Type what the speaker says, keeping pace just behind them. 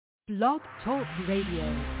Blog Talk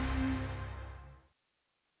Radio.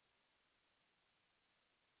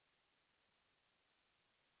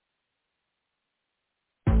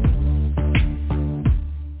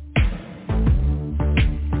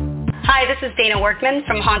 Hi, this is Dana Workman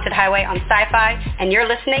from Haunted Highway on Sci-Fi, and you're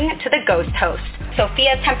listening to the Ghost Host,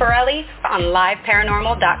 Sophia Temperilli on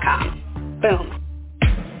liveparanormal.com. Boom.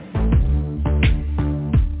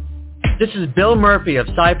 This is Bill Murphy of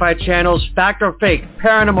Sci-Fi Channel's Fact or Fake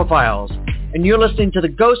Paranormal Files, and you're listening to the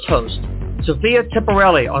Ghost Host, Sophia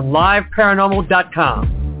Temperilli on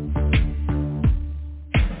liveparanormal.com.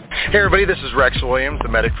 Hey everybody, this is Rex Williams, the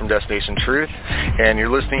medic from Destination Truth, and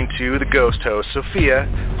you're listening to the Ghost Host, Sophia,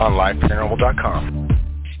 on liveparanormal.com.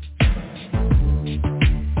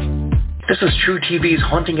 This is True TV's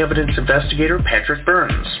haunting evidence investigator, Patrick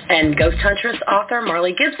Burns. And Ghost Huntress author,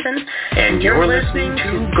 Marley Gibson. And you're listening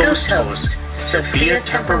to Ghost Host, Sophia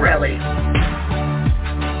Temperilli.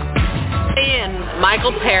 And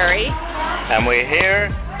Michael Perry. And we're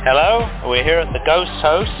here at the Ghost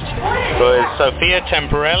Host with Sophia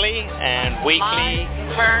Temperilli and weekly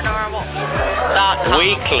Paranormal.com.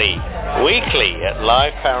 Weekly at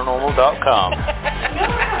liveparanormal.com.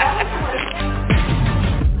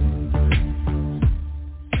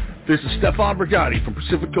 This is Stefan Brigatti from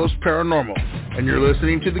Pacific Coast Paranormal, and you're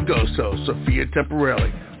listening to the Ghost Host, Sophia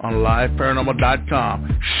Temperilli, on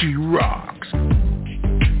liveparanormal.com. She rocks.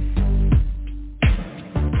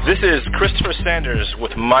 This is Christopher Sanders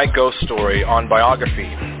with My Ghost Story on Biography.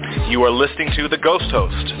 You are listening to the Ghost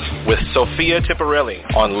Host with Sophia Temperilli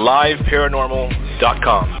on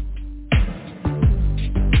liveparanormal.com.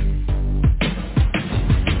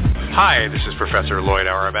 Hi, this is Professor Lloyd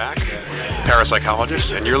Auerbach, parapsychologist,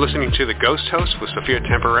 and you're listening to the Ghost Host with Sophia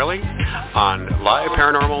Temperilli on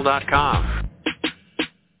liveparanormal.com.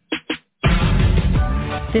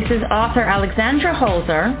 This is author Alexandra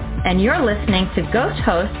Holzer, and you're listening to Ghost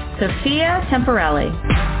Host Sophia Temperilli.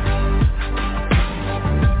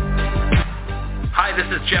 Hi, this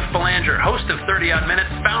is Jeff Belanger, host of 30 Odd Minutes,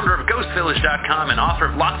 founder of GhostVillage.com, and author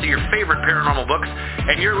of lots of your favorite paranormal books,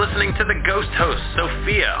 and you're listening to the Ghost Host,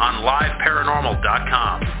 Sophia, on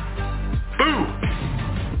liveparanormal.com. Boo!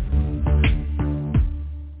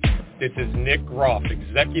 This is Nick Groff,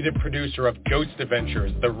 executive producer of Ghost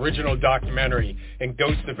Adventures, the original documentary, and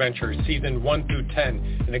Ghost Adventures Season 1 through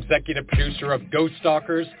 10, and executive producer of Ghost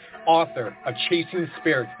Stalkers, author of Chasing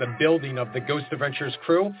Spirits, the building of the Ghost Adventures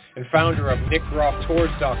crew, and founder of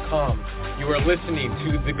NickGroffTours.com. You are listening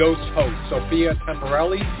to the Ghost Host, Sophia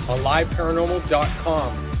Temperilli, on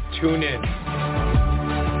liveparanormal.com. Tune in.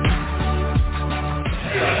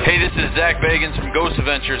 Hey, this is Zach Bagans from Ghost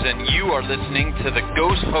Adventures, and you are listening to the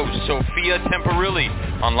Ghost Host, Sophia Temperilli,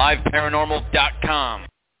 on liveparanormal.com.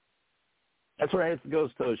 That's right, it's the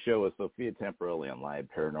Ghost Host Show with Sophia Temperilli on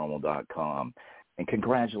liveparanormal.com. And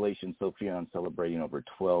congratulations, Sophia, on celebrating over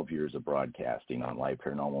 12 years of broadcasting on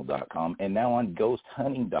liveparanormal.com and now on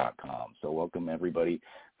ghosthunting.com. So welcome, everybody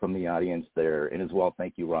from the audience there. And as well,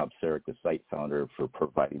 thank you, Rob Sarek, the site founder, for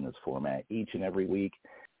providing this format each and every week.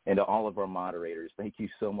 And to all of our moderators, thank you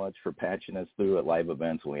so much for patching us through at live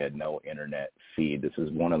events when we had no internet feed. This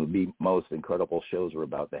is one of the most incredible shows we're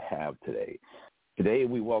about to have today. Today,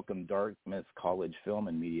 we welcome Dartmouth College Film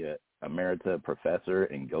and Media Emerita Professor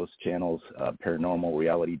and Ghost Channel's Paranormal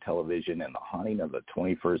Reality Television and the Haunting of the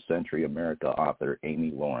 21st Century America author Amy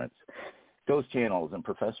Lawrence. Ghost Channels and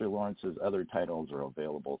Professor Lawrence's other titles are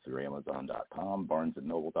available through Amazon.com,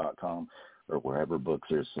 BarnesandNoble.com, or wherever books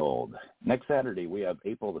are sold. Next Saturday, we have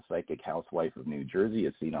April, the Psychic Housewife of New Jersey,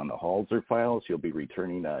 as seen on the Halser Files. She'll be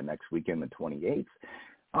returning next weekend, the 28th.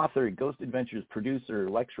 Author, Ghost Adventures producer,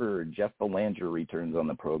 lecturer Jeff Belanger returns on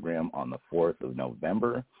the program on the 4th of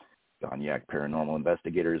November. Cognac paranormal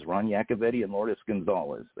investigators Ron Iacovetti and Lourdes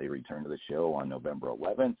Gonzalez, they return to the show on November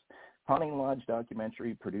 11th. Haunting Lodge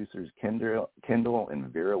documentary producers Kendall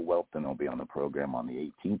and Vera Welton will be on the program on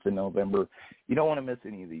the 18th of November. You don't want to miss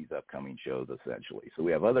any of these upcoming shows, essentially. So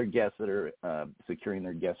we have other guests that are securing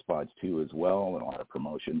their guest spots, too, as well, and a lot of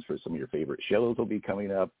promotions for some of your favorite shows will be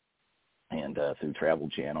coming up, and through Travel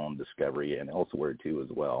Channel and Discovery and elsewhere, too, as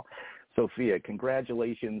well. Sophia,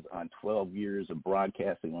 congratulations on 12 years of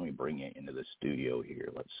broadcasting. Let me bring you into the studio here.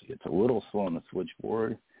 Let's see. It's a little slow on the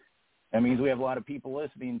switchboard. That means we have a lot of people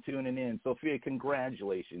listening, tuning in. Sophia,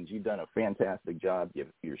 congratulations. You've done a fantastic job.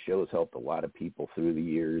 Your show has helped a lot of people through the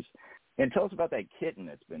years. And tell us about that kitten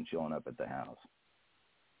that's been showing up at the house.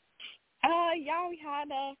 Yeah, we had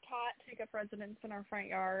a cat take up residence in our front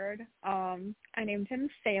yard. I named him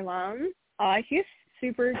Salem. He's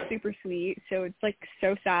super, super sweet, so it's, like,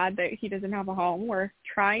 so sad that he doesn't have a home. We're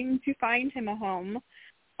trying to find him a home.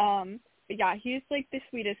 But yeah, he's like the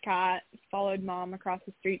sweetest cat. Followed Mom across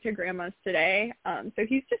the street to Grandma's today. So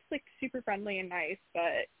he's just like super friendly and nice.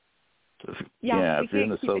 But yeah, if you're in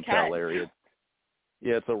the SoCal area,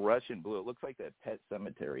 yeah, it's a Russian blue. It looks like that Pet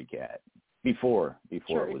Cemetery cat before it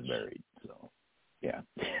was buried. So yeah.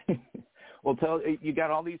 Well, you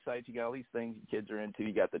got all these sites, you got all these things kids are into.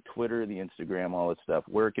 You got the Twitter, the Instagram, all that stuff.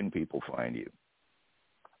 Where can people find you?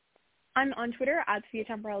 I'm on Twitter at Sophia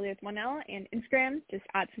Temperilli with 1L and Instagram just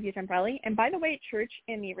at Sophia Temperilli. And by the way, Church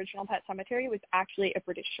in the original Pet Cemetery was actually a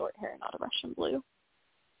British short hair, not a Russian blue.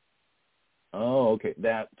 Oh, okay.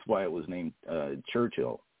 That's why it was named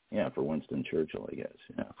Churchill. Yeah, for Winston Churchill, I guess.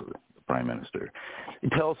 Yeah, for the Prime Minister.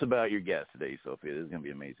 Tell us about your guest today, Sophia. This is going to be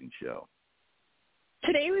an amazing show.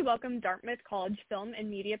 Today we welcome Dartmouth College Film and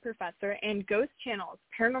Media professor and Ghost Channel's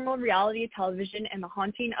Paranormal Reality Television and the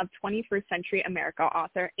Haunting of 21st Century America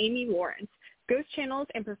author Amy Lawrence. Ghost Channel's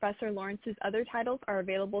and Professor Lawrence's other titles are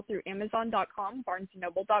available through Amazon.com,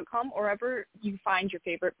 BarnesandNoble.com, or wherever you find your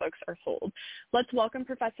favorite books are sold. Let's welcome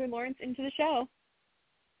Professor Lawrence into the show.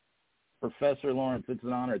 Professor Lawrence, it's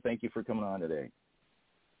an honor. Thank you for coming on today.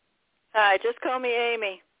 Hi, just call me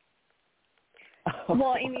Amy.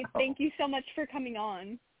 Well, Amy, thank you so much for coming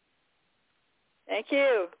on. Thank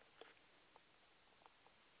you.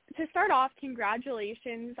 To start off,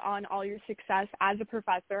 congratulations on all your success as a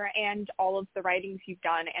professor and all of the writings you've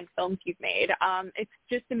done and films you've made. It's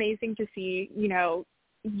just amazing to see,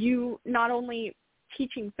 you not only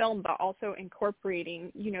teaching film, but also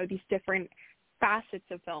incorporating, these different facets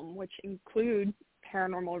of film, which include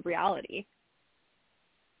paranormal reality.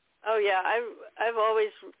 Oh yeah, I've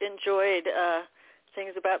always enjoyed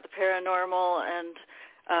things about the paranormal and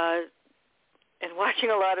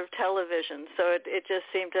watching a lot of television. So it just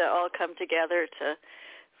seemed to all come together to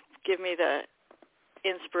give me the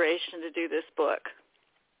inspiration to do this book.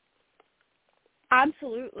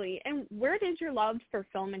 Absolutely. And where did your love for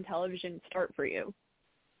film and television start for you?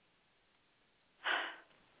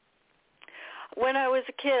 When I was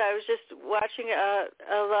a kid, I was just watching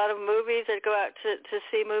a lot of movies. I'd go out to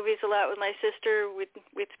see movies a lot with my sister.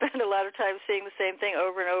 We'd spend a lot of time seeing the same thing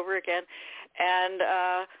over and over again. And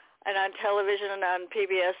on television and on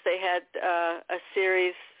PBS, they had a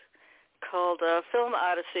series called Film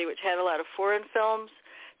Odyssey, which had a lot of foreign films,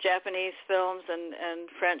 Japanese films, and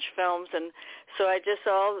French films. And so I just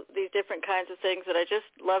saw these different kinds of things that I just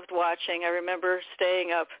loved watching. I remember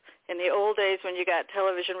staying up in the old days when you got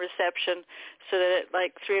television reception so that at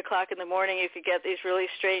like 3 o'clock in the morning you could get these really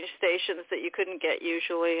strange stations that you couldn't get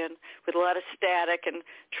usually, and with a lot of static, and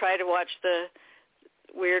try to watch the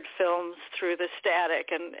weird films through the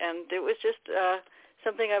static. And it was just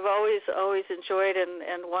something I've always enjoyed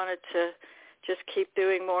and wanted to just keep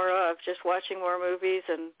doing more of, just watching more movies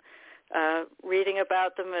and reading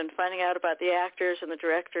about them and finding out about the actors and the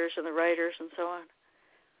directors and the writers and so on.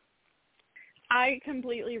 I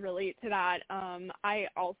completely relate to that. I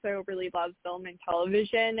also really love film and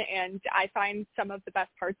television, and I find some of the best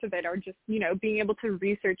parts of it are just, being able to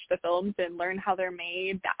research the films and learn how they're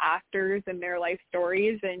made, the actors and their life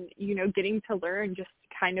stories, and, getting to learn just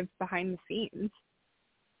kind of behind the scenes.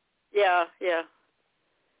 Yeah.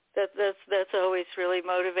 That's always really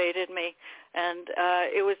motivated me, and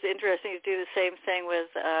it was interesting to do the same thing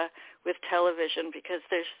with television, because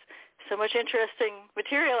there's so much interesting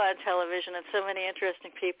material on television and so many interesting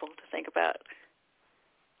people to think about.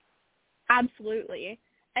 Absolutely.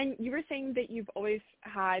 And you were saying that you've always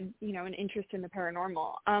had, an interest in the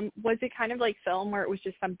paranormal. Was it kind of like film where it was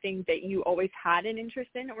just something that you always had an interest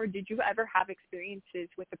in, or did you ever have experiences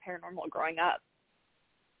with the paranormal growing up?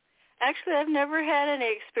 Actually, I've never had any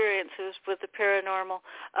experiences with the paranormal.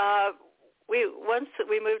 Once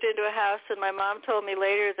we moved into a house, and my mom told me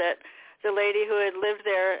later that the lady who had lived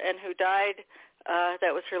there and who died,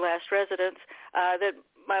 that was her last residence, that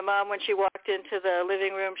my mom, when she walked into the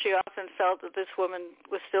living room, she often felt that this woman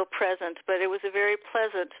was still present, but it was a very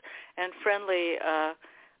pleasant and friendly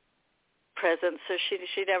presence, so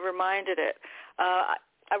she never minded it.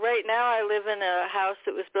 Right now I live in a house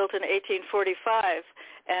that was built in 1845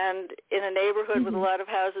 and in a neighborhood with a lot of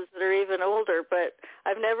houses that are even older, but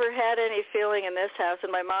I've never had any feeling in this house,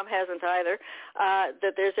 and my mom hasn't either,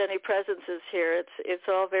 that there's any presences here. It's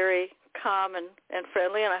all very calm and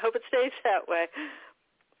friendly, and I hope it stays that way.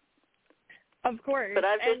 Of course. But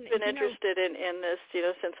I've just been interested in this,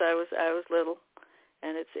 since I was little,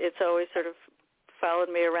 and it's always sort of followed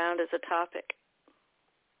me around as a topic.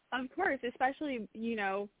 Of course, especially,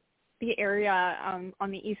 the area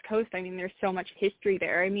on the East Coast. I mean, there's so much history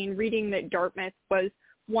there. I mean, reading that Dartmouth was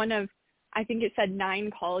one of, I think it said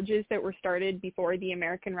 9 colleges that were started before the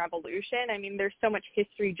American Revolution. I mean, there's so much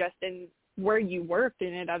history just in where you worked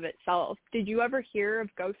in and of itself. Did you ever hear of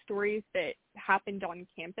ghost stories that happened on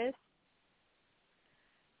campus?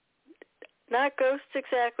 Not ghosts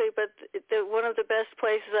exactly, but one of the best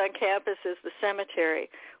places on campus is the cemetery,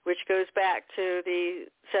 which goes back to the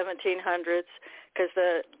 1700s, because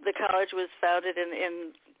the college was founded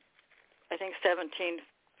in I think 1750,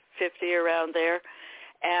 around there.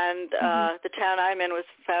 And the town I'm in was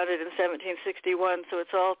founded in 1761, so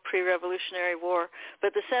it's all pre-Revolutionary War.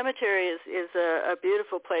 But the cemetery is a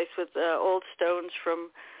beautiful place with old stones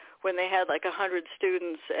from when they had like 100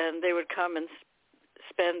 students, and they would come and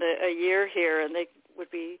spend a year here, and they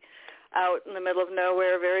would be out in the middle of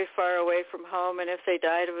nowhere, very far away from home, and if they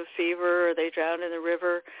died of a fever or they drowned in the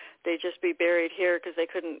river, they'd just be buried here because they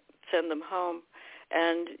couldn't send them home.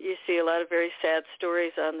 And you see a lot of very sad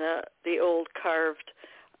stories on the old carved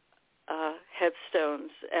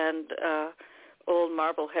headstones and old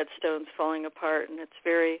marble headstones falling apart, and it's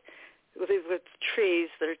very, with trees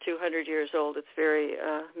that are 200 years old, it's very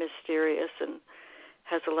mysterious and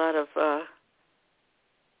has a lot of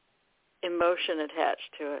emotion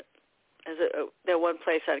attached to it. As that one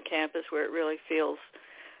place on campus where it really feels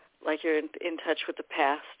like you're in touch with the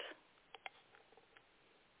past.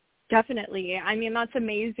 Definitely. I mean, that's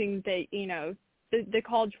amazing that, the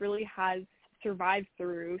college really has survived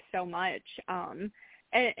through so much.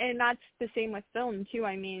 And that's the same with film, too.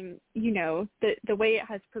 I mean, the way it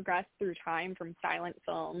has progressed through time from silent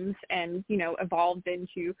films and, evolved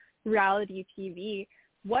into reality TV.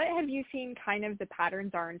 What have you seen kind of the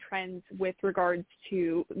patterns are and trends with regards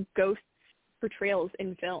to ghost portrayals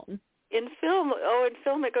in film? In film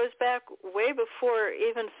it goes back way before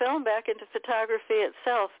even film, back into photography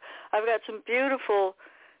itself. I've got some beautiful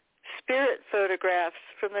spirit photographs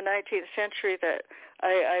from the 19th century that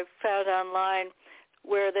I found online,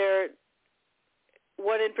 where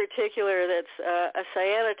one in particular that's a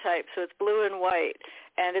cyanotype, so it's blue and white,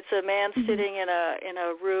 and it's a man sitting in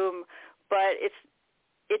a room, but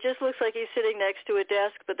it just looks like he's sitting next to a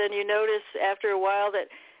desk, but then you notice after a while that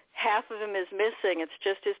half of him is missing. It's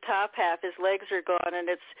just his top half. His legs are gone, and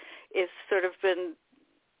it's sort of been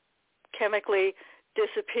chemically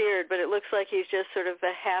disappeared, but it looks like he's just sort of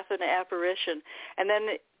a half an apparition. And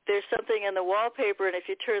then there's something in the wallpaper, and if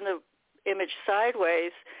you turn the image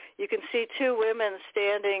sideways, you can see two women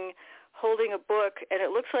standing holding a book, and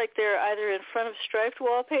it looks like they're either in front of striped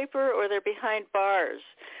wallpaper or they're behind bars,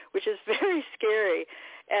 which is very scary.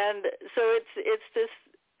 And so it's this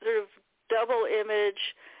sort of double image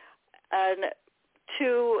and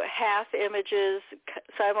two half images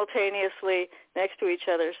simultaneously next to each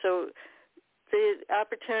other. So the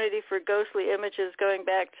opportunity for ghostly images going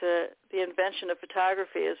back to the invention of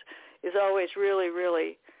photography is always really,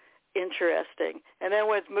 really interesting. And then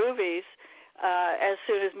with movies, as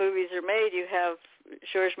soon as movies are made, you have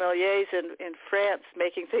Georges Méliès in France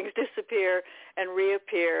making things disappear and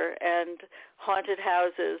reappear, and haunted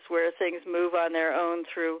houses where things move on their own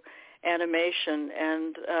through animation.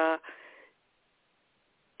 And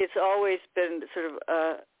it's always been sort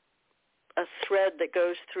of a thread that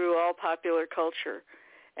goes through all popular culture,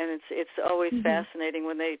 and it's always fascinating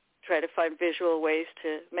when they try to find visual ways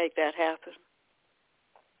to make that happen.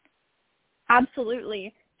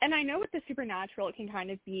 Absolutely. And I know with the supernatural, it can kind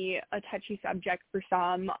of be a touchy subject for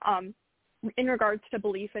some in regards to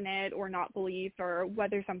belief in it or not belief, or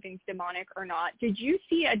whether something's demonic or not. Did you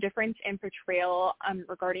see a difference in portrayal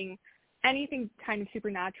regarding anything kind of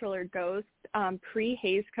supernatural or ghosts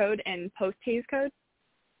pre-Hays Code and post-Hays Code?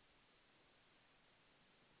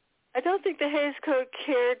 I don't think the Hays Code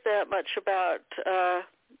cared that much about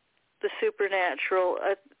the supernatural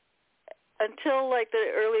until like the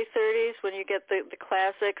early 30s, when you get the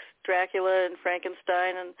classics, Dracula and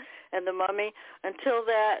Frankenstein and The Mummy. Until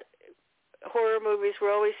that, horror movies were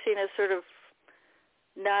always seen as sort of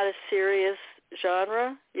not a serious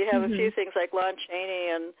genre. You have a few things like Lon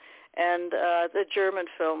Chaney and the German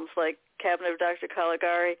films like Cabinet of Dr.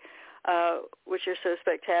 Caligari, which are so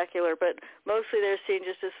spectacular, but mostly they're seen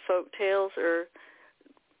just as folk tales or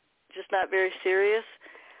just not very serious.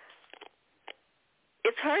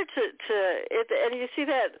 It's hard and you see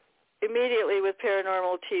that immediately with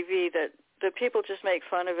paranormal TV, that the people just make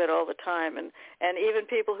fun of it all the time, and even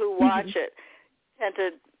people who watch it tend to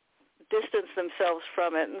distance themselves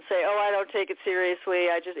from it and say, "Oh, I don't take it seriously.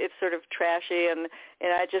 It's sort of trashy, and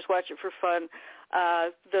I just watch it for fun."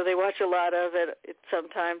 Though they watch a lot of it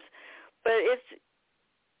sometimes, but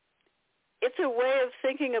it's a way of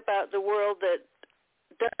thinking about the world that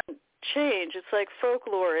doesn't change. It's like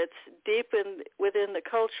folklore. It's deep within the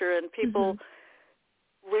culture, and people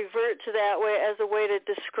revert to that way as a way to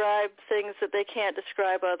describe things that they can't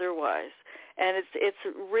describe otherwise. And it's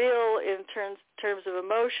real in terms of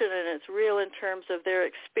emotion, and it's real in terms of their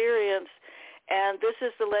experience. And this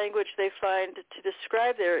is the language they find to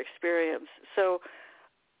describe their experience. So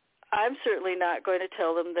I'm certainly not going to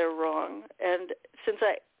tell them they're wrong. And since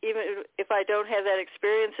even if I don't have that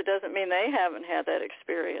experience, it doesn't mean they haven't had that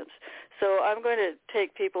experience. So I'm going to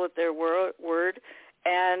take people at their word.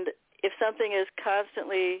 And if something is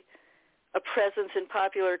constantly a presence in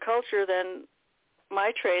popular culture, then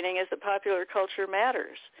my training is that popular culture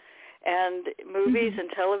matters. And movies and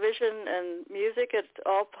television and music, it's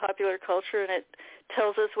all popular culture, and it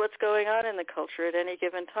tells us what's going on in the culture at any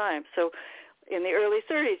given time. So in the early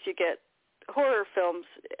 30s, you get horror films,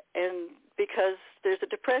 and because there's a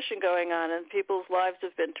depression going on and people's lives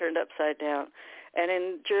have been turned upside down. And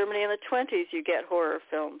in Germany in the 20s, you get horror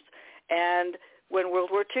films. And when World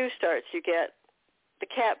War II starts, you get the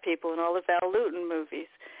Cat People and all the Val Lewton movies.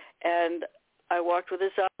 And I Walked with a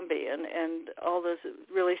Zombie and all those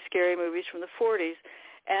really scary movies from the 40s,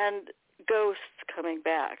 and ghosts coming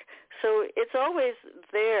back. So it's always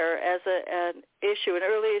there as an issue. In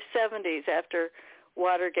early 70s, after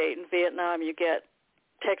Watergate and Vietnam, you get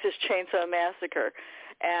Texas Chainsaw Massacre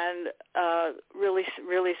and really,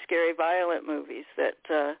 really scary, violent movies that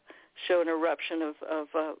show an eruption of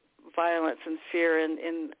violence and fear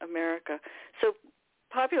in America. So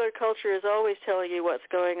popular culture is always telling you what's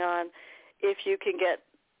going on if you can get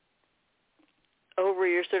over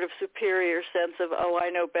your sort of superior sense of, oh, I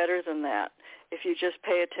know better than that. If you just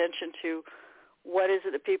pay attention to what is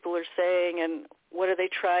it that people are saying and what are they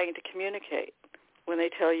trying to communicate when they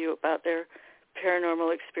tell you about their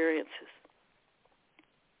paranormal experiences.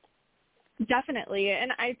 Definitely,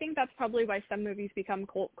 and I think that's probably why some movies become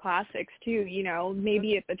cult classics too. You know,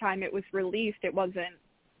 maybe at the time it was released, it wasn't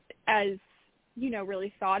as, you know,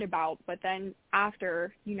 really thought about, but then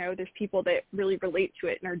after, you know, there's people that really relate to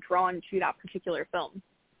it and are drawn to that particular film.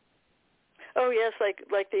 Oh yes,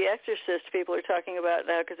 like The Exorcist, people are talking about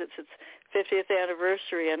now because it's its 50th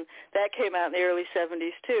anniversary, and that came out in the early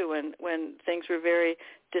 70s too, when things were very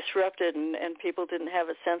disrupted and people didn't have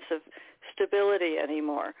a sense of stability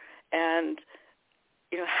anymore. And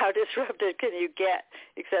you know, how disrupted can you get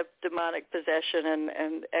except demonic possession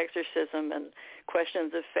and exorcism and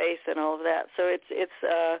questions of faith and all of that? So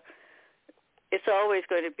it's always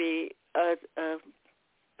going to be a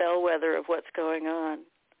bellwether of what's going on.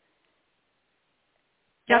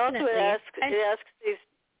 Definitely. It asks these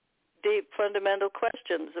deep fundamental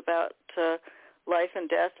questions about life and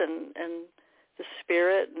death and the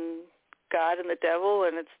spirit and God and the devil,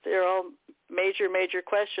 and they're all major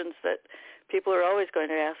questions that people are always going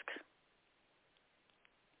to ask.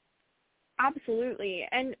 Absolutely.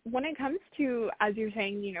 And when it comes to, as you're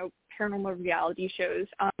saying, you know, paranormal reality shows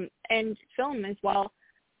and film as well,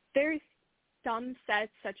 there's some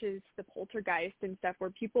sets such as the Poltergeist and stuff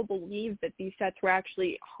where people believe that these sets were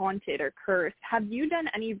actually haunted or cursed. Have you done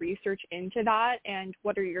any research into that, and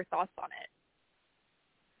what are your thoughts on it?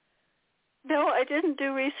 No, I didn't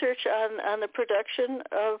do research on the production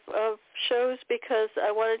of shows because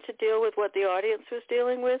I wanted to deal with what the audience was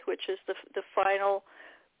dealing with, which is the final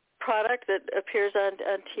product that appears on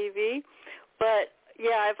TV. But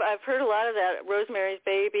yeah, I've heard a lot of that. Rosemary's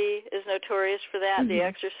Baby is notorious for that. Mm-hmm. The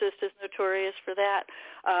Exorcist is notorious for that,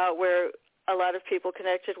 where a lot of people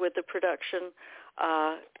connected with the production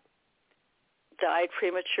died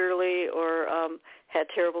prematurely or had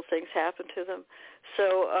terrible things happen to them.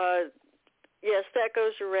 So yes, that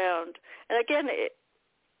goes around. And again,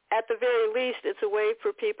 at the very least, it's a way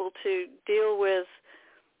for people to deal with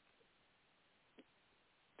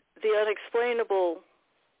the unexplainable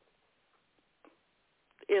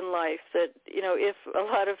in life, that, you know, if a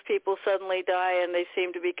lot of people suddenly die and they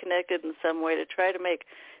seem to be connected in some way, to try to make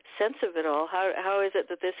sense of it all. How is it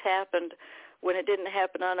that this happened when it didn't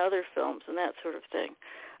happen on other films and that sort of thing?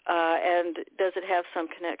 And does it have some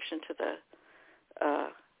connection to the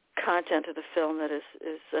content of the film that is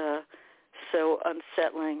so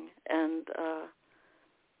unsettling and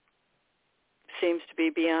seems to be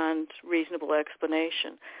beyond reasonable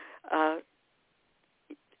explanation?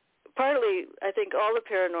 Partly, I think all the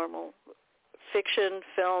paranormal fiction,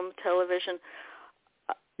 film, television,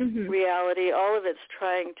 reality, all of it's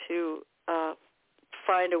trying to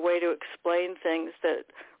find a way to explain things that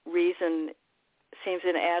reason seems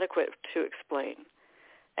inadequate to explain.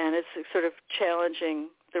 And it's sort of challenging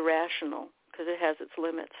the rational because it has its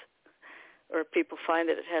limits, or people find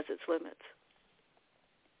that it has its limits.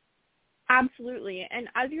 Absolutely. And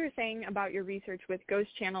as you were saying about your research with ghost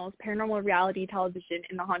channels, paranormal reality television,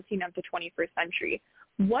 and the haunting of the 21st century,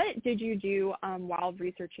 what did you do while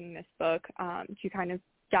researching this book to kind of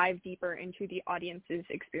dive deeper into the audience's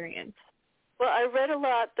experience? Well, I read a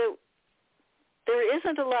lot that there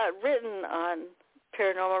isn't a lot written on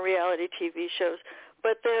paranormal reality TV shows,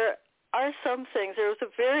 but there are some things. There was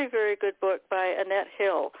a very, very good book by Annette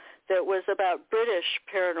Hill that was about British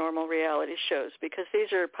paranormal reality shows, because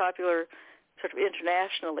these are popular sort of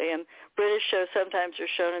internationally, and British shows sometimes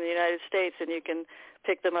are shown in the United States, and you can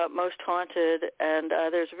pick them up, Most Haunted, and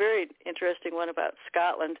there's a very interesting one about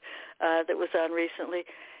Scotland that was on recently.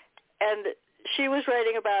 And she was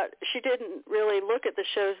writing about, she didn't really look at the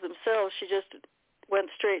shows themselves, she just went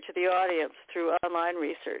straight to the audience through online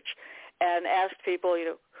research and asked people,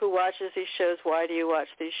 who watches these shows, why do you watch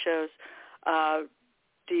these shows,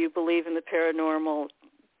 do you believe in the paranormal,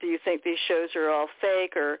 do you think these shows are all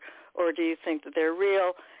fake, or do you think that they're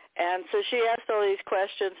real? And so she asked all these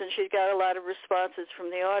questions, and she got a lot of responses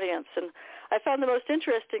from the audience. And I found the most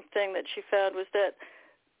interesting thing that she found was that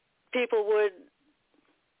people would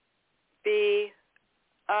be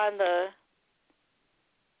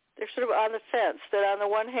they're sort of on the fence, that on the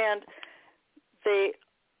one hand, they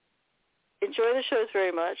enjoy the shows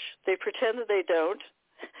very much. They pretend that they don't.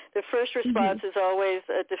 The first response is always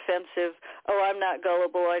a defensive, I'm not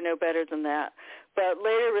gullible, I know better than that. But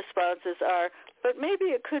later responses are, but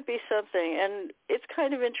maybe it could be something, and it's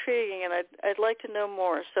kind of intriguing, and I'd like to know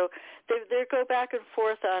more. So they go back and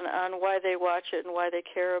forth on why they watch it and why they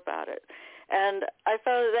care about it. And I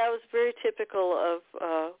found that was very typical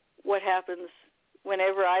of what happens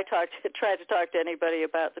whenever I try to talk to anybody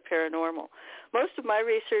about the paranormal. Most of my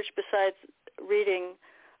research, besides reading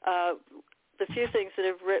the few things that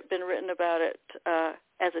have been written about it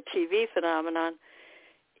as a TV phenomenon,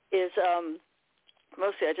 is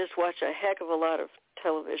mostly I just watch a heck of a lot of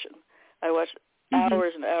television. I watch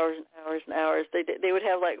hours and hours and hours and hours. They would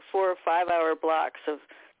have like 4 or 5 hour blocks of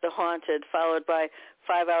The Haunted, followed by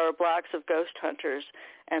 5-hour blocks of Ghost Hunters,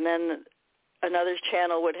 and then another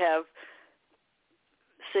channel would have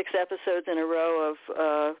 6 episodes in a row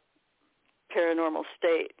of Paranormal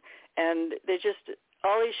State. And they just,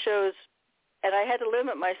 all these shows, and I had to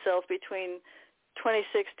limit myself between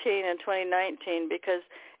 2016 and 2019 because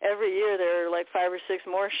every year there are like 5 or 6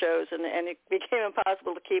 more shows, and it became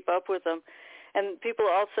impossible to keep up with them. And people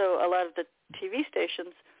also, a lot of the TV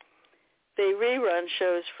stations, they rerun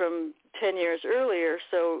shows from 10 years earlier,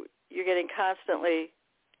 so you're getting constantly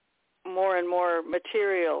more and more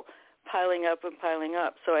material piling up and piling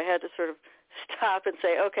up. So I had to sort of stop and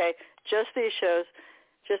say, okay, just these shows,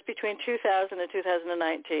 just between 2000 and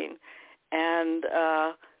 2019. And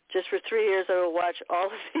just for 3 years I will watch all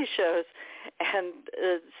of these shows and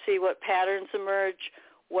see what patterns emerge,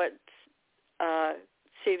 what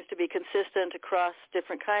seems to be consistent across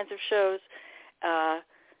different kinds of shows.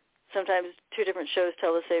 Sometimes 2 different shows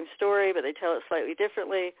tell the same story, but they tell it slightly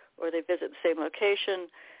differently, or they visit the same location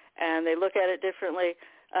and they look at it differently.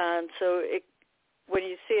 And so when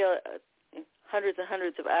you see hundreds and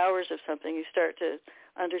hundreds of hours of something, you start to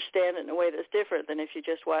understand it in a way that's different than if you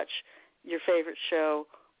just watch your favorite show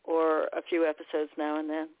or a few episodes now and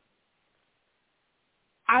then.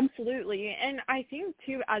 Absolutely. And I think,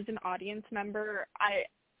 too, as an audience member,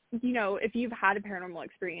 if you've had a paranormal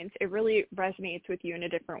experience, it really resonates with you in a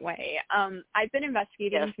different way. I've been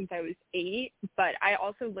investigating since I was 8, but I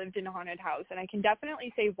also lived in a haunted house, and I can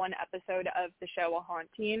definitely say one episode of the show A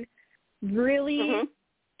Haunting really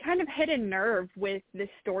kind of hit a nerve with the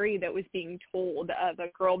story that was being told of a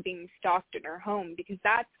girl being stalked in her home, because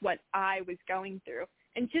that's what I was going through.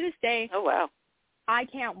 And to this day, I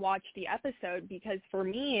can't watch the episode because for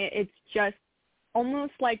me, it's just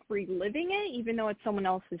almost like reliving it, even though it's someone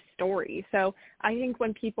else's story. So I think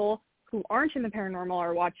when people who aren't in the paranormal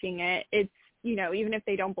are watching it, it's, even if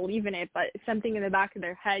they don't believe in it, but something in the back of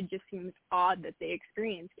their head just seems odd that they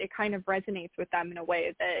experienced. It kind of resonates with them in a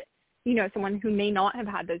way that, someone who may not have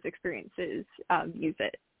had those experiences use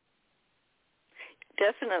it.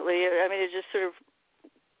 Definitely. I mean, it just sort of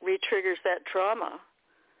re-triggers that trauma.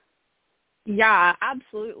 Yeah,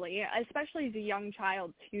 absolutely. Especially as a young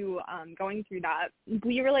child, too, going through that.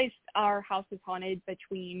 We realized our house was haunted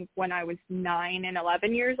between when I was 9 and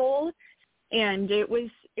 11 years old, and it was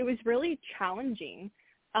really challenging.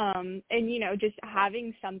 And, just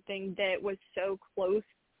having something that was so close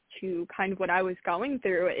to kind of what I was going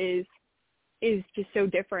through is just so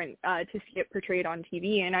different to see it portrayed on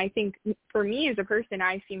TV. And I think for me as a person,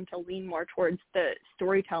 I seem to lean more towards the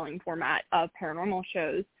storytelling format of paranormal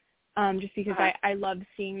shows. Just because I love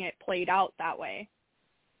seeing it played out that way.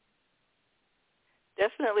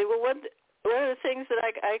 Definitely. Well, one of the things that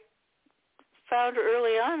I found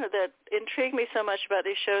early on that intrigued me so much about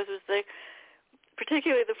these shows was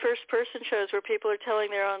particularly the first-person shows where people are telling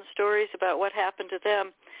their own stories about what happened to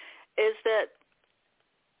them, is that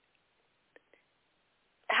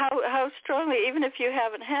how strongly, even if you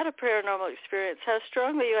haven't had a paranormal experience, how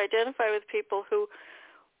strongly you identify with people who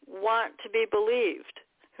want to be believed,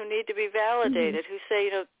 who need to be validated, who say,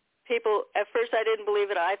 people, at first I didn't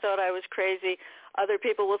believe it, I thought I was crazy, other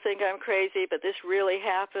people will think I'm crazy, but this really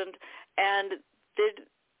happened. And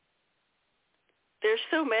there's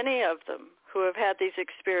so many of them who have had these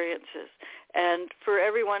experiences. And for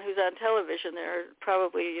everyone who's on television, there are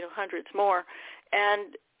probably, hundreds more.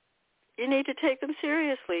 And you need to take them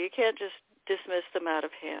seriously. You can't just dismiss them out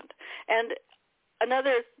of hand. And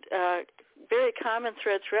another very common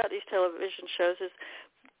thread throughout these television shows is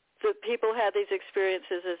that people had these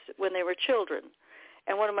experiences when they were children.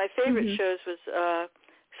 And one of my favorite shows was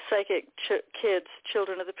Psychic Kids,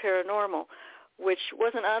 Children of the Paranormal, which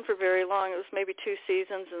wasn't on for very long. It was maybe 2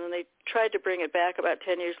 seasons, and then they tried to bring it back about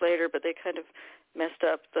 10 years later, but they kind of messed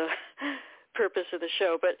up the purpose of the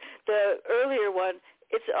show. But the earlier one,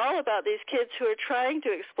 it's all about these kids who are trying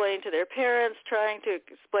to explain to their parents, trying to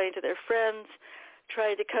explain to their friends,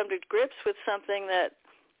 trying to come to grips with something that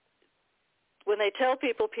when they tell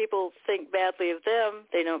people, people think badly of them,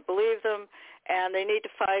 they don't believe them, and they need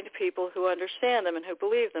to find people who understand them and who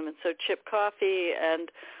believe them. And so Chip Coffey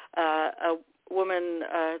and a woman,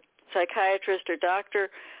 psychiatrist or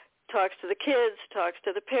doctor, talks to the kids, talks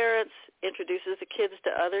to the parents, introduces the kids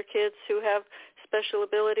to other kids who have special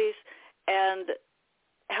abilities, and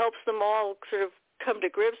helps them all sort of come to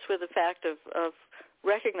grips with the fact of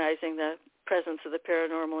recognizing the presence of the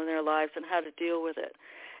paranormal in their lives and how to deal with it.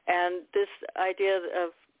 And this idea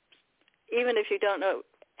of, even if you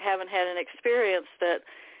haven't had an experience, that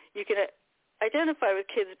you can identify with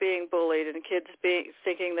kids being bullied and kids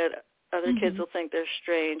thinking that other kids will think they're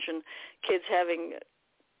strange, and kids having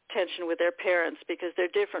tension with their parents because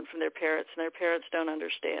they're different from their parents and their parents don't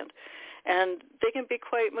understand. And they can be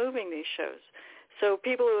quite moving, these shows. So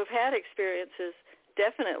people who have had experiences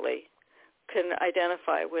definitely can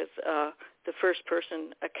identify with the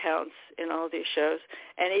first-person accounts in all these shows.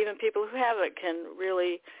 And even people who haven't can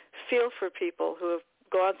really feel for people who have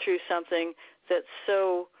gone through something that's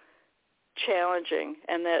so challenging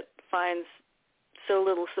and that finds so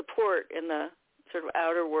little support in the sort of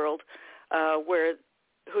outer world, where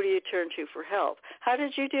who do you turn to for help? How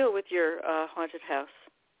did you deal with your haunted house?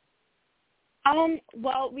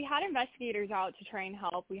 Well, we had investigators out to try and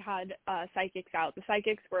help. We had psychics out. The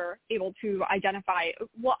psychics were able to identify.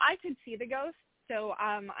 Well, I could see the ghost, so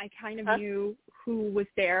I kind of knew who was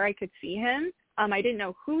there. I could see him. I didn't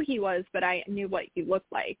know who he was, but I knew what he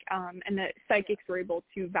looked like. And the psychics were able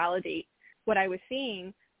to validate what I was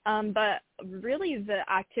seeing. But really, the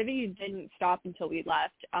activity didn't stop until we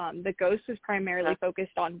left. The ghost was primarily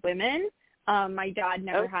focused on women. My dad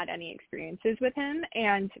never had any experiences with him,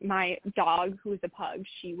 and my dog, who was a pug,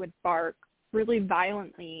 she would bark really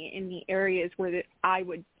violently in the areas where I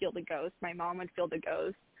would feel the ghost. My mom would feel the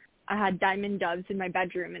ghost. I had diamond doves in my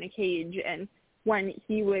bedroom in a cage, and when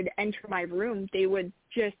he would enter my room, they would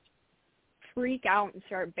just freak out and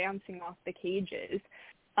start bouncing off the cages.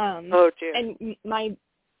 Oh, dear. And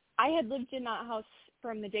I had lived in that house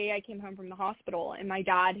from the day I came home from the hospital, and my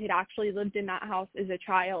dad had actually lived in that house as a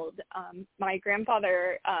child. My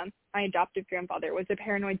grandfather, my adoptive grandfather, was a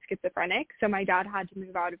paranoid schizophrenic, so my dad had to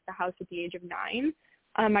move out of the house at the age of 9.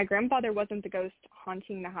 My grandfather wasn't the ghost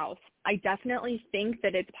haunting the house. I definitely think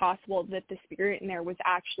that it's possible that the spirit in there was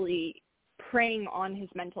actually preying on his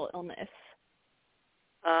mental illness.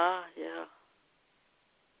 Yeah.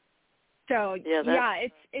 So,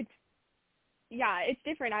 it's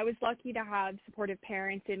different. I was lucky to have supportive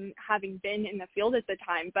parents and having been in the field at the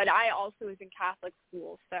time, but I also was in Catholic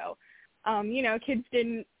school. So, kids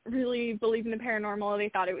didn't really believe in the paranormal. They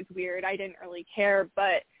thought it was weird. I didn't really care,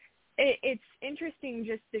 but it's interesting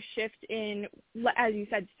just the shift in, as you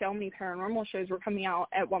said, so many paranormal shows were coming out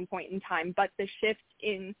at one point in time, but the shift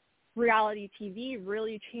in reality TV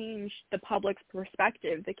really changed the public's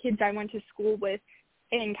perspective. The kids I went to school with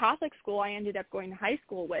in Catholic school, I ended up going to high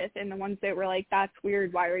school with, and the ones that were like, that's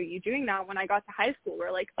weird, why are you doing that? When I got to high school,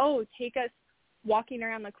 were like, oh, take us walking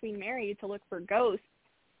around the Queen Mary to look for ghosts.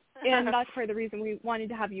 And that's part of the reason we wanted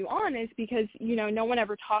to have you on, is because, no one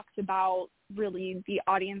ever talks about really the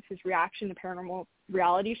audience's reaction to paranormal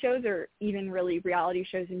reality shows, or even really reality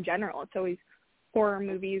shows in general. It's always horror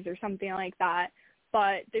movies or something like that.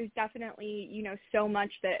 But there's definitely, so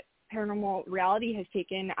much that paranormal reality has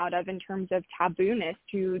taken out of in terms of tabooness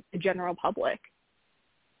to the general public.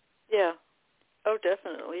 Yeah. Oh,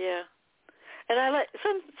 definitely, yeah. And I like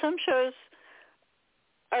some shows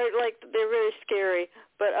are like, they're really scary,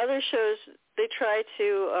 but other shows, they try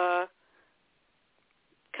to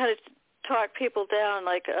kind of talk people down,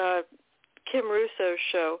 like Kim Russo's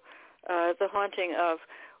show, The Haunting of,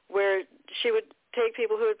 where she would take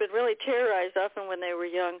people who had been really terrorized, often when they were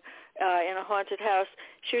young, in a haunted house.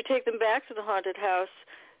 She would take them back to the haunted house,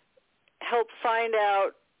 help find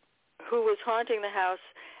out who was haunting the house,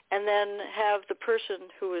 and then have the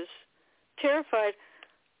person who was terrified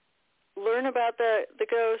learn about the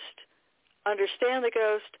ghost, understand the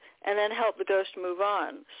ghost, and then help the ghost move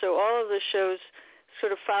on. So all of the shows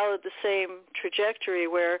sort of followed the same trajectory,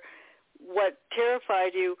 where what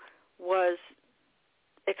terrified you was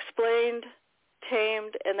explained,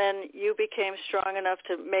 tamed, and then you became strong enough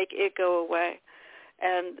to make it go away.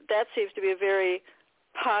 And that seems to be a very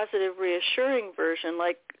positive, reassuring version,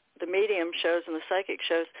 like the medium shows and the psychic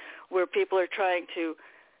shows, where people are trying to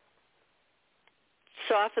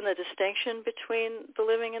soften the distinction between the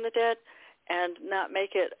living and the dead and not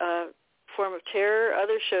make it a form of terror.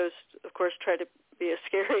 Other shows, of course, try to be as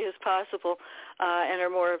scary as possible and are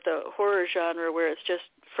more of the horror genre, where it's just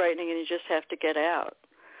frightening and you just have to get out.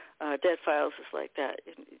 Dead Files is like that.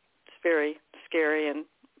 It's very scary, and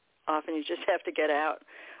often you just have to get out.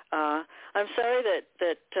 I'm sorry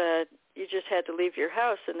that you just had to leave your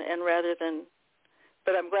house, and rather than,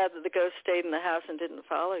 but I'm glad that the ghost stayed in the house and didn't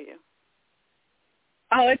follow you.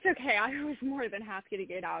 Oh, it's okay. I was more than happy to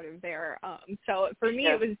get out of there. So for me,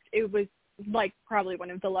 it was like probably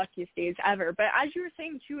one of the luckiest days ever. But as you were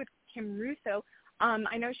saying too with Kim Russo,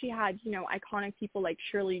 I know she had, iconic people like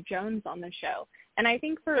Shirley Jones on the show. And I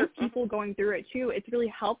think for people going through it too, it's really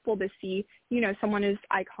helpful to see, someone as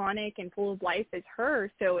iconic and full of life as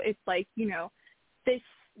her. So it's like, this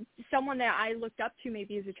someone that I looked up to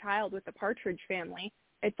maybe as a child with the Partridge Family.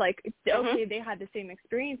 It's like, okay, they had the same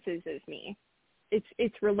experiences as me.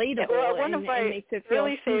 It's relatable, one of my and makes it feel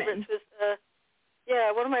early favorites was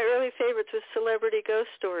one of my early favorites was Celebrity Ghost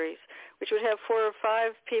Stories, which would have 4 or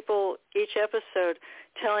 5 people each episode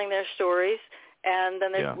telling their stories, and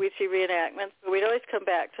then we'd see reenactments. But we'd always come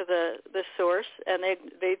back to the source, and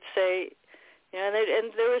they'd say,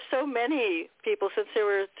 and there were so many people, since there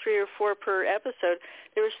were 3 or 4 per episode.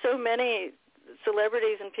 There were so many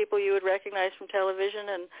celebrities and people you would recognize from television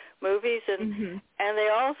and movies, and they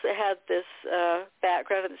also had this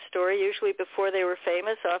background of the story, usually before they were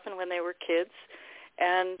famous, often when they were kids,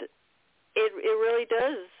 and it really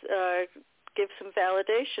does give some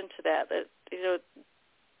validation to that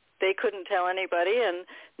they couldn't tell anybody, and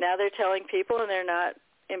now they're telling people, and they're not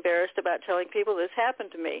embarrassed about telling people this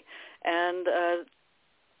happened to me, and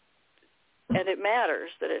it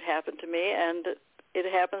matters that it happened to me, and it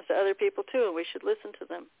happens to other people too, and we should listen to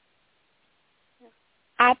them.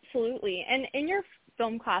 Absolutely. And in your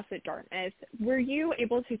film class at Dartmouth, were you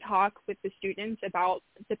able to talk with the students about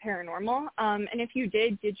the paranormal? And if you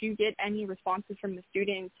did you get any responses from the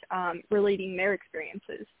students relating their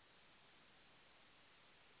experiences?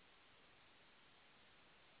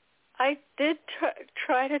 I did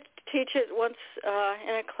try to teach it once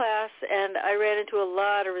in a class, and I ran into a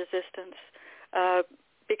lot of resistance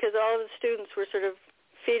because all of the students were sort of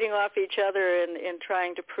feeding off each other in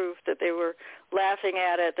trying to prove that they were laughing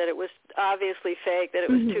at it, that it was obviously fake, that it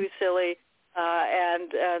was too silly,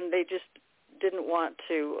 and they just didn't want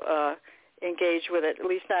to engage with it, at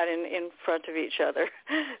least not in front of each other.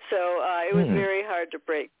 So it was very hard to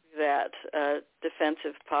break that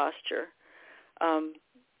defensive posture.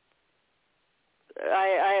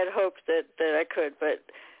 I had hoped that I could, but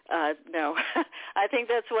no. I think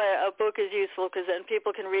that's why a book is useful, because then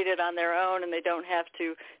people can read it on their own, and they don't have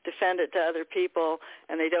to defend it to other people,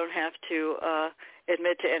 and they don't have to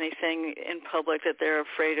admit to anything in public that they're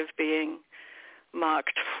afraid of being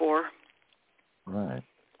mocked for. Right.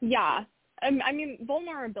 Yeah. I mean,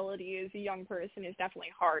 vulnerability as a young person is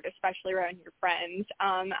definitely hard, especially around your friends.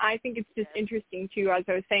 I think it's just interesting, too, as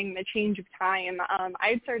I was saying, the change of time. I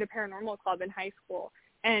had started a paranormal club in high school,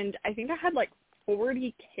 and I think I had,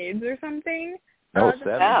 40 kids or something the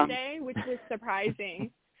first day, which was surprising.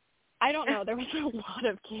 I don't know. There was a lot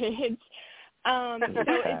of kids. So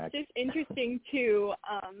it's just interesting to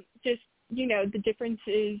the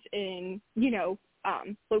differences in,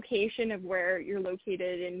 location of where you're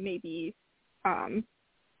located, and maybe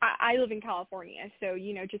I live in California, so,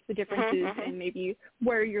 just the differences in maybe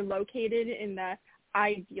where you're located in the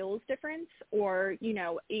ideals difference, or,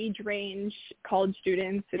 age range, college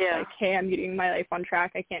students. It's like, hey, I'm getting my life on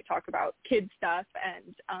track. I can't talk about kid stuff,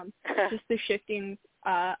 and just the shifting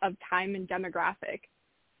of time and demographic.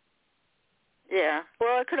 Yeah.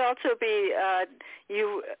 Well, it could also be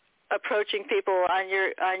you approaching people on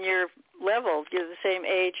your level. You're the same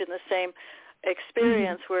age and the same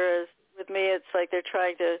experience, whereas with me, it's like they're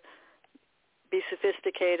trying to be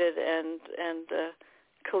sophisticated and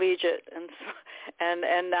collegiate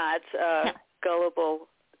and not gullible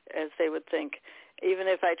as they would think even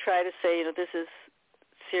if I try to say, this is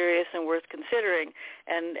serious and worth considering,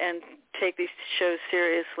 and take these shows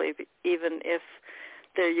seriously, even if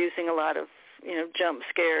they're using a lot of jump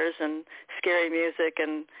scares and scary music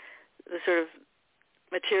and the sort of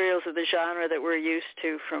materials of the genre that we're used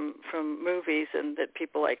to from movies and that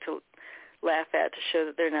people like to laugh at to show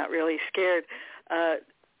that they're not really scared.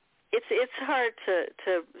 It's hard to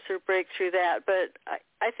sort of break through that, but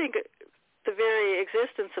I think the very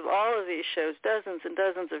existence of all of these shows, dozens and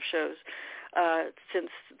dozens of shows since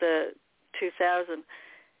the 2000,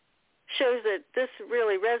 shows that this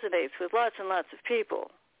really resonates with lots and lots of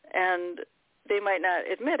people, and they might not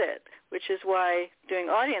admit it, which is why doing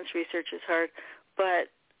audience research is hard.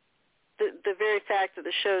 But the very fact that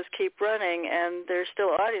the shows keep running and there's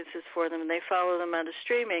still audiences for them and they follow them onto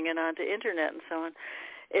streaming and onto internet and so on,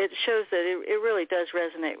 it shows that it really does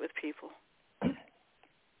resonate with people.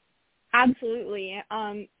 Absolutely.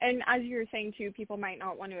 And as you were saying, too, people might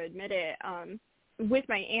not want to admit it. With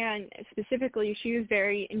my aunt specifically, she was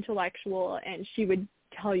very intellectual, and she would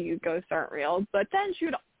tell you ghosts aren't real. But then she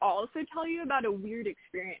would also tell you about a weird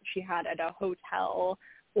experience she had at a hotel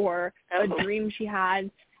or a dream she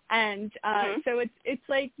had. And so it's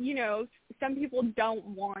like, some people don't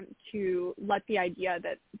want to let the idea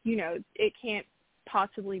that, it can't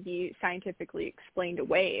possibly be scientifically explained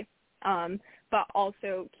away, but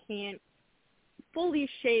also can't fully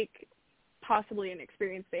shake possibly an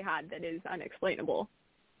experience they had that is unexplainable.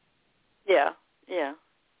 Yeah.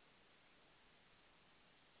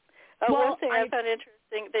 One thing I found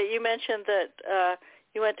interesting that you mentioned that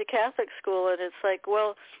you went to Catholic school, and it's like,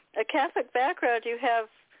 well, a Catholic background, you have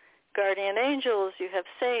guardian angels, you have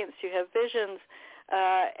saints, you have visions,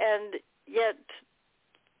 and yet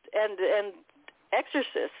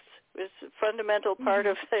exorcists is a fundamental part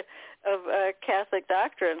of Catholic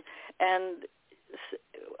doctrine. And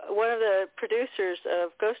one of the producers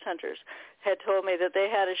of Ghost Hunters had told me that they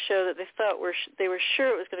had a show that they thought they were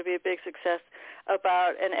sure it was going to be a big success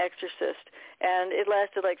about an exorcist, and it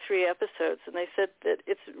lasted like 3 episodes. And they said that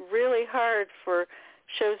it's really hard for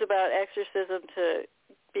shows about exorcism to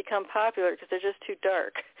become popular because they're just too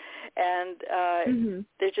dark, and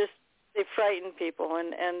they frighten people.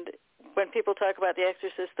 And when people talk about The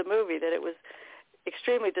Exorcist, the movie, that it was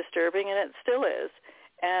extremely disturbing, and it still is.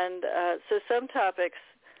 And so some topics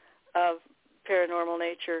of paranormal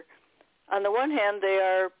nature, on the one hand, they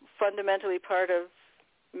are fundamentally part of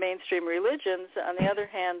mainstream religions. On the other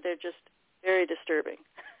hand, they're just very disturbing.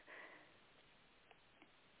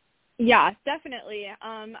 Yeah, definitely.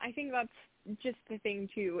 I think that's just the thing,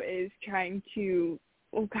 too, is trying to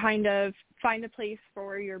kind of find a place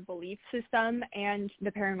for your belief system and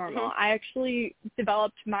the paranormal. I actually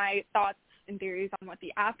developed my thoughts and theories on what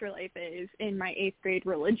the afterlife is in my 8th grade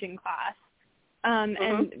religion class.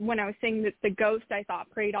 And when I was saying that the ghost I thought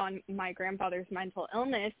preyed on my grandfather's mental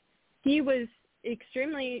illness, he was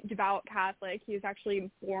extremely devout Catholic. He was actually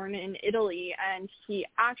born in Italy, and he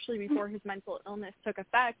actually, before his mental illness took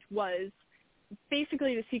effect, was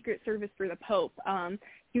basically the Secret Service for the Pope.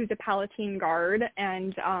 He was a Palatine guard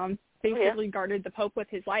and basically guarded the Pope with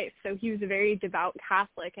his life. So he was a very devout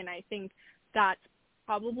Catholic, and I think that's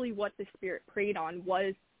probably what the spirit preyed on,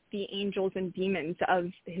 was the angels and demons of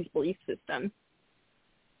his belief system.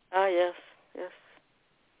 Yes.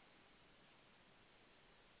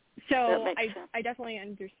 So I definitely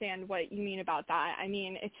understand what you mean about that. I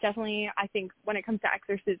mean, it's definitely, I think, when it comes to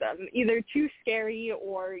exorcism, either too scary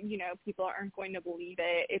or, people aren't going to believe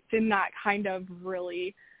it. It's in that kind of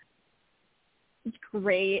really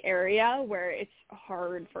gray area where it's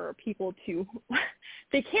hard for people to,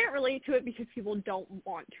 they can't relate to it because people don't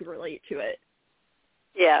want to relate to it.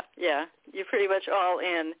 Yeah. You're pretty much all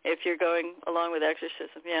in if you're going along with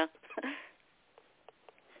exorcism, yeah.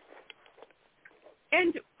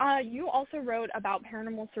 And you also wrote about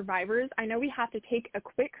paranormal survivors. I know we have to take a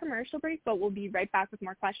quick commercial break, but we'll be right back with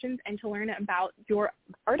more questions and to learn about your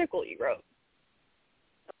article you wrote.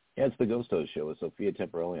 Yeah, it's the Ghost Host Show with Sophia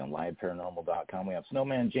Temperilli on liveparanormal.com. We have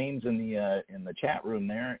Snowman James in the chat room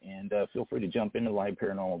there, and feel free to jump into the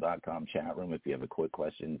liveparanormal.com chat room if you have a quick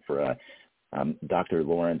question for Dr.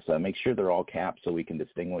 Lawrence. Make sure they're all capped so we can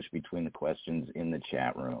distinguish between the questions in the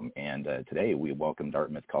chat room. And today we welcome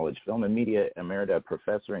Dartmouth College Film and Media Emerita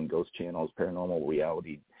Professor in Ghost Channels, Paranormal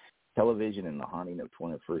Reality Television, and the Haunting of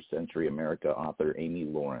 21st Century America author Amy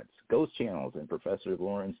Lawrence. Ghost Channels and Professor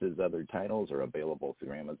Lawrence's other titles are available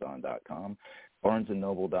through Amazon.com,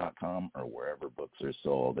 BarnesandNoble.com, or wherever books are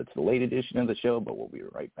sold. It's the late edition of the show, but we'll be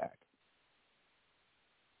right back.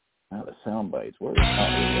 Now the sound bites. Where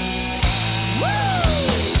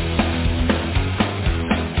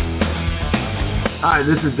Hi,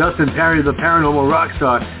 this is Dustin Perry, the Paranormal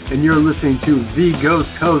Rockstar, and you're listening to The Ghost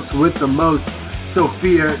Host with the most,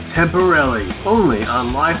 Sophia Temperilli, only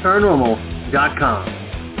on LiveParanormal.com.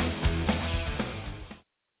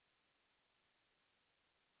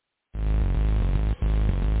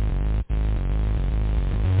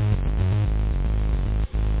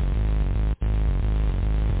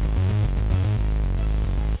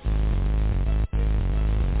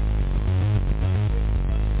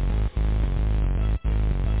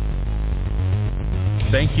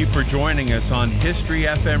 Thank you for joining us on History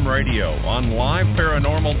FM Radio on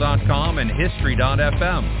LiveParanormal.com and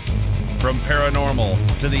History.fm. From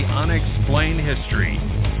paranormal to the unexplained history,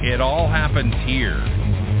 it all happens here.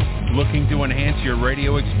 Looking to enhance your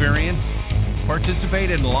radio experience?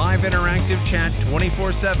 Participate in live interactive chat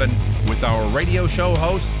 24/7 with our radio show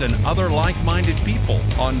hosts and other like-minded people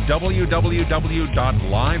on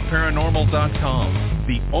www.liveparanormal.com,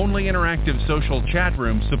 the only interactive social chat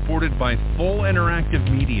room supported by full interactive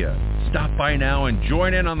media. Stop by now and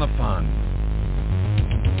join in on the fun.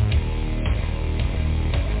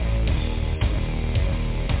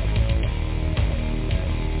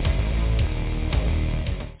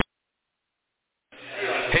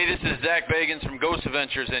 Hey, this is Zach Bagans from Ghost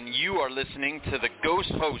Adventures, and you are listening to the Ghost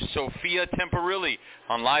Host Sophia Temperilli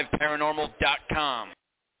on LiveParanormal.com.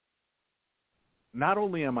 Not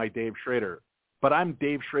only am I Dave Schrader, but I'm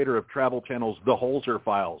Dave Schrader of Travel Channel's The Holzer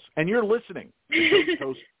Files, and you're listening to Ghost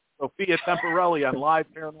Host Sophia Temperilli on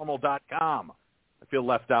LiveParanormal.com. I feel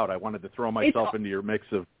left out. I wanted to throw myself into your mix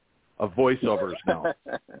of voiceovers now.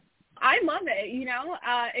 I love it.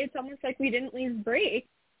 It's almost like we didn't leave break.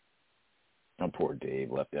 Oh, poor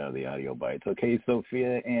Dave left out of the audio bites. Okay,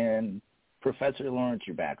 Sophia and Professor Lawrence,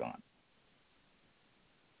 you're back on.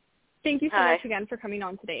 Thank you so much again for coming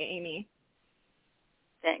on today, Amy.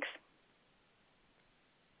 Thanks.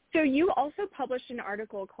 So you also published an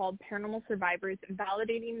article called Paranormal Survivors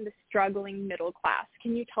Validating the Struggling Middle Class.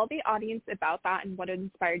 Can you tell the audience about that and what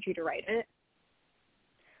inspired you to write it?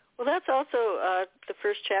 Well, that's also the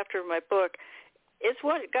first chapter of my book. It's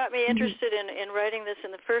what got me interested in writing this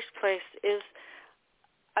in the first place. Is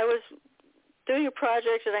I was doing a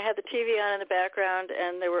project and I had the TV on in the background,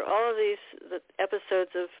 and there were all of these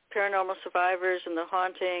episodes of Paranormal Survivors and The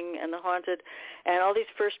Haunting and The Haunted and all these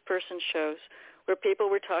first-person shows where people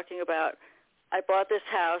were talking about, I bought this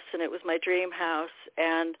house and it was my dream house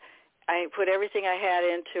and I put everything I had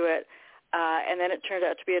into it, and then it turned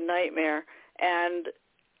out to be a nightmare, and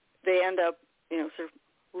they end up, sort of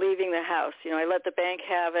leaving the house. I let the bank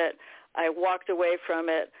have it. I walked away from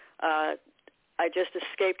it. I just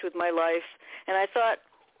escaped with my life. And I thought,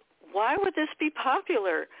 why would this be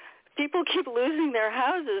popular? People keep losing their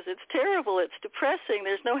houses. It's terrible. It's depressing.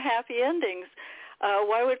 There's no happy endings.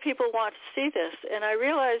 Why would people want to see this? And I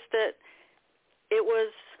realized that it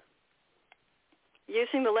was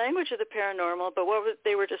using the language of the paranormal, but what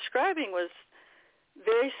they were describing was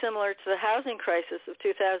very similar to the housing crisis of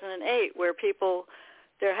 2008, where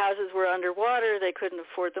their houses were underwater, they couldn't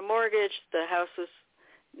afford the mortgage, the house was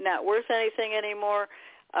not worth anything anymore.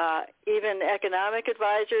 Even economic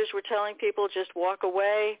advisors were telling people just walk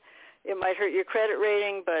away. It might hurt your credit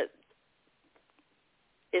rating, but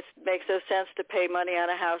it makes no sense to pay money on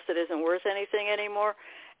a house that isn't worth anything anymore.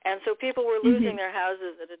 And so people were losing their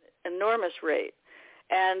houses at an enormous rate.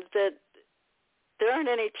 And that there aren't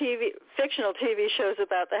any fictional TV shows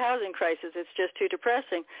about the housing crisis. It's just too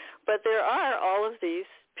depressing. But there are all of these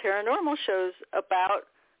paranormal shows about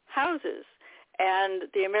houses. And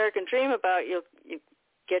the American dream about you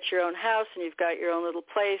get your own house and you've got your own little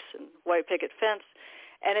place and white picket fence.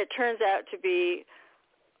 And it turns out to be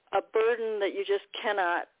a burden that you just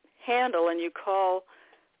cannot handle. And you call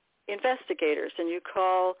investigators and you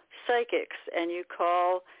call psychics and you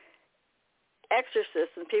call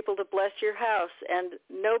exorcists and people to bless your house, and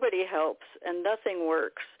nobody helps and nothing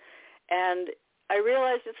works. And I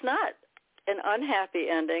realized it's not an unhappy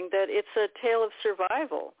ending, that it's a tale of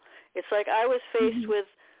survival. It's like I was faced with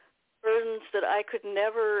burdens that I could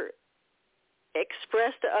never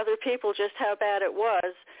express to other people just how bad it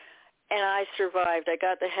was, and I survived. I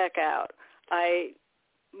got the heck out. I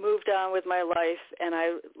moved on with my life, and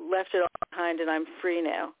I left it all behind, and I'm free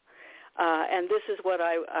now. And this is what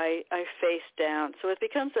I faced down. So it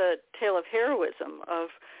becomes a tale of heroism, of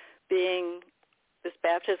being this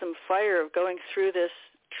baptism of fire, of going through this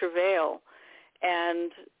travail,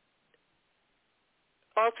 and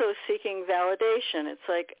also seeking validation. It's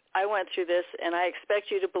like, I went through this, and I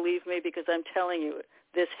expect you to believe me because I'm telling you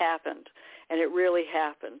this happened, and it really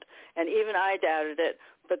happened. And even I doubted it,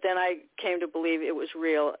 but then I came to believe it was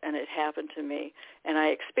real, and it happened to me, and I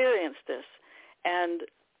experienced this. And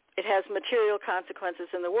it has material consequences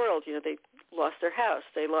in the world. You know, they lost their house.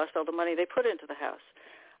 They lost all the money they put into the house.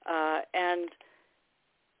 And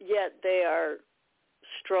yet they are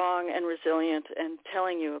strong and resilient and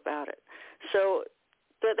telling you about it. So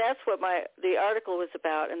that's what the article was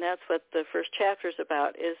about, and that's what the first chapter is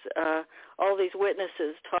about, is all these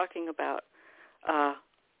witnesses talking about.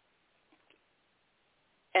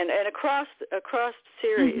 And across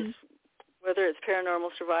series, whether it's Paranormal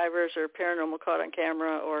Survivors or Paranormal Caught on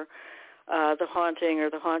Camera or The Haunting or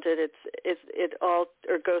The Haunted, it all,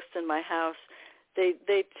 or Ghosts in My House, they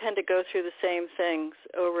tend to go through the same things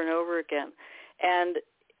over and over again. And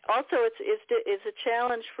also it's a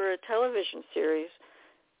challenge for a television series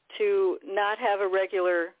to not have a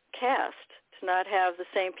regular cast, to not have the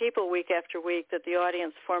same people week after week that the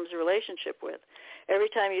audience forms a relationship with. Every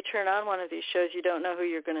time you turn on one of these shows, you don't know who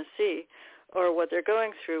you're going to see or what they're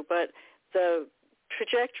going through, but the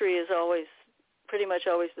trajectory is pretty much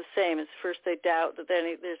always the same. It's first they doubt that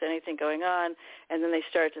there's anything going on, and then they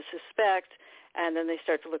start to suspect, and then they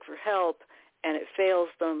start to look for help, and it fails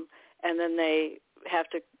them, and then they have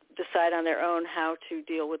to decide on their own how to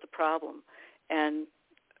deal with the problem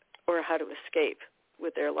or how to escape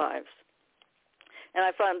with their lives. And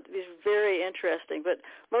I found these very interesting, but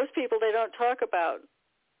most people, they don't talk about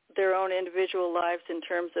their own individual lives in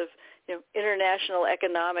terms of, you know, international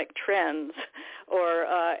economic trends or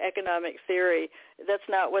economic theory. That's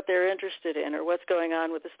not what they're interested in, or what's going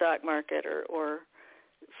on with the stock market or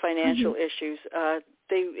financial issues.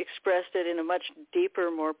 They expressed it in a much deeper,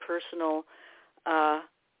 more personal,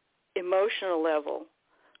 emotional level,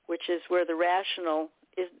 which is where the rational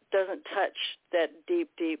doesn't touch that deep,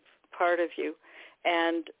 deep part of you.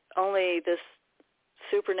 And only this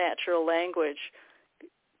supernatural language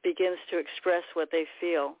begins to express what they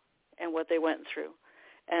feel and what they went through.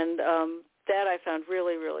 And that I found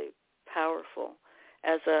really, really powerful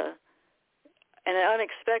and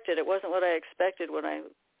unexpected. It wasn't what I expected when I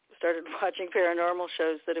started watching paranormal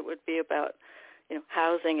shows, that it would be about, you know,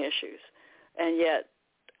 housing issues. And yet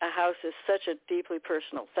a house is such a deeply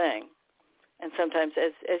personal thing. And sometimes,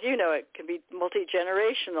 as you know, it can be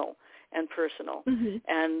multi-generational and personal.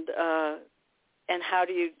 And how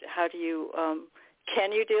do you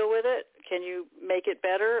can you deal with it? Can you make it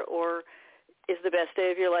better, or is the best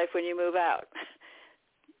day of your life when you move out?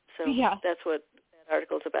 So that's what that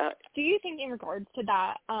article's about. Do you think, in regards to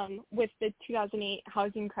that, with the 2008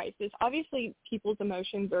 housing crisis, obviously people's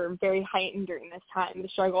emotions are very heightened during this time, the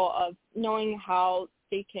struggle of knowing how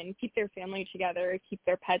they can keep their family together, keep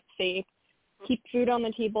their pets safe, keep food on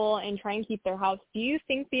the table, and try and keep their house. Do you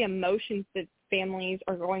think the emotions that families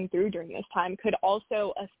are going through during this time could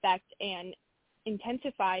also affect and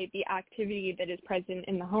intensify the activity that is present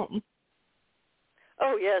in the home?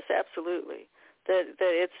 Oh, yes, absolutely. That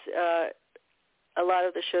it's a lot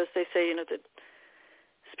of the shows, they say, you know, that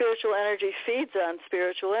spiritual energy feeds on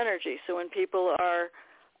spiritual energy. So when people are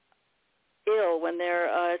ill, when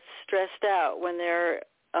they're stressed out, when they're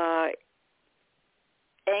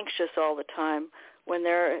anxious all the time, when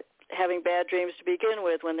they're having bad dreams to begin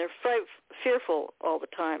with, when they're fearful all the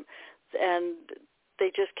time, and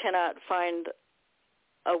they just cannot find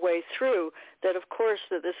a way through, that of course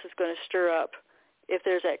that this is going to stir up, if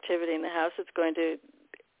there's activity in the house, it's going to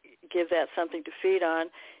give that something to feed on.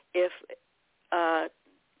 If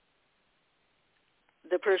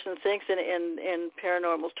the person thinks in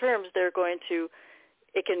paranormal terms, they're going to,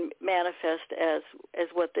 it can manifest as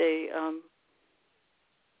what they,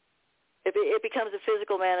 it becomes a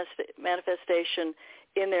physical manifestation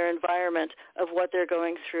in their environment of what they're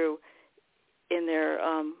going through in their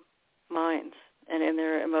minds and in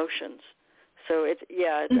their emotions. So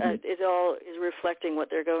it all is reflecting what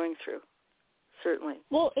they're going through, certainly.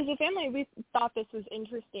 Well, as a family, we thought this was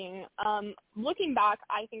interesting. Looking back,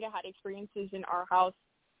 I think I had experiences in our house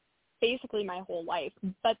basically my whole life,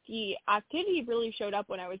 but the activity really showed up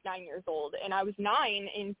when I was 9 years old, and I was 9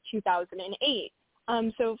 in 2008.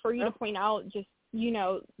 So for you to point out just, you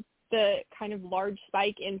know, the kind of large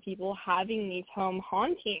spike in people having these home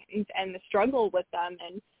hauntings and the struggle with them,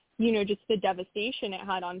 and, you know, just the devastation it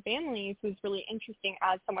had on families was really interesting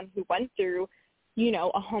as someone who went through, you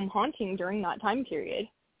know, a home haunting during that time period.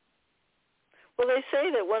 Well, they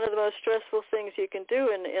say that one of the most stressful things you can do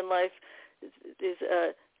in life is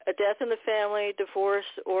a death in the family, divorce,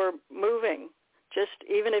 or moving. Just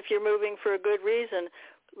even if you're moving for a good reason,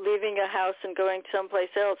 leaving a house and going someplace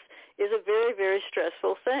else is a very, very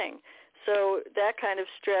stressful thing. So that kind of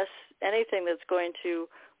stress, anything that's going to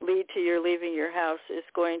lead to your leaving your house, is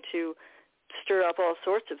going to stir up all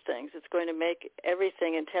sorts of things. It's going to make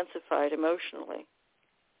everything intensified emotionally.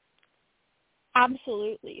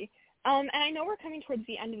 Absolutely. And I know we're coming towards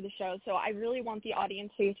the end of the show, so I really want the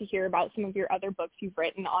audience to hear about some of your other books you've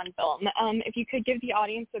written on film. If you could give the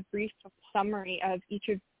audience a brief summary of each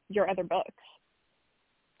of your other books.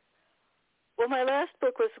 Well, my last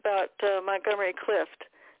book was about Montgomery Clift,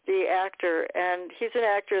 the actor, and he's an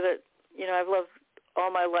actor that, I've loved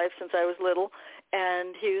all my life since I was little,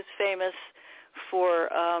 and he was famous for...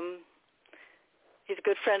 He's a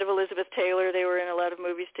good friend of Elizabeth Taylor. They were in a lot of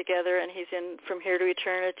movies together, and he's in From Here to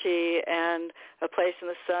Eternity and A Place in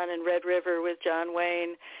the Sun and Red River with John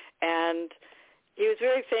Wayne. And he was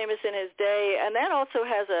very famous in his day. And that also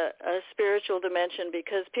has a spiritual dimension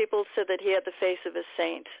because people said that he had the face of a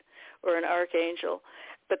saint or an archangel,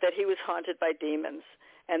 but that he was haunted by demons.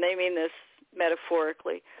 And they mean this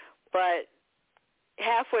metaphorically. But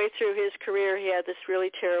halfway through his career, he had this really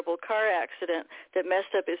terrible car accident that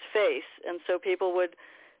messed up his face, and so people would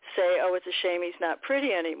say, oh, it's a shame he's not pretty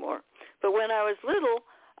anymore. But when I was little,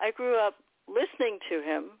 I grew up listening to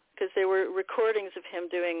him because there were recordings of him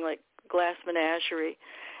doing, like, Glass Menagerie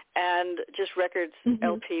and just records,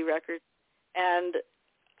 LP records. And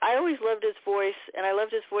I always loved his voice, and I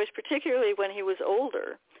loved his voice particularly when he was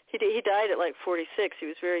older. He died at, like, 46. He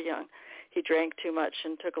was very young. He drank too much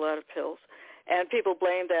and took a lot of pills. And people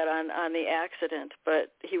blamed that on the accident,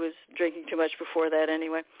 but he was drinking too much before that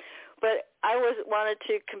anyway. But I wanted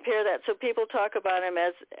to compare that. So people talk about him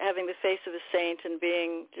as having the face of a saint and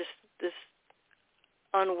being just this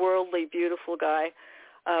unworldly, beautiful guy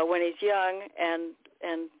when he's young and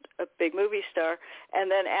a big movie star.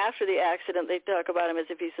 And then after the accident, they talk about him as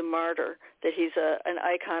if he's a martyr, that he's an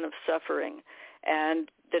icon of suffering,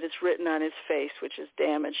 and that it's written on his face, which is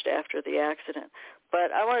damaged after the accident.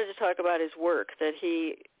 But I wanted to talk about his work, that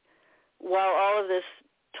while all of this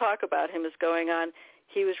talk about him is going on,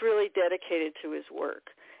 he was really dedicated to his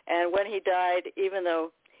work. And when he died, even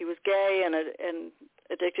though he was gay and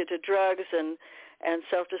addicted to drugs and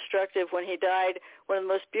self-destructive, when he died, one of the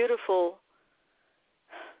most beautiful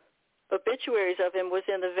obituaries of him was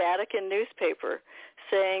in the Vatican newspaper,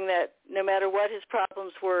 saying that no matter what his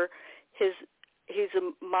problems were, he's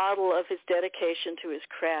a model of his dedication to his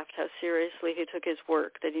craft, how seriously he took his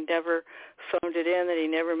work, that he never phoned it in, that he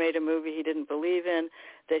never made a movie he didn't believe in,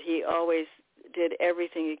 that he always did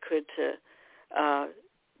everything he could to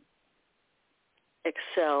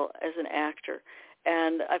excel as an actor.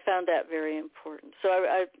 And I found that very important. So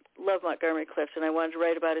I love Montgomery Clift, and I wanted to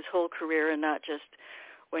write about his whole career and not just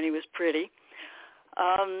when he was pretty.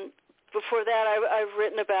 Before that, I've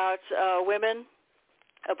written about women,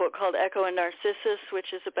 a book called Echo and Narcissus,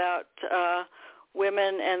 which is about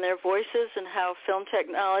women and their voices and how film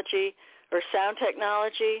technology or sound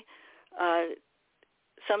technology,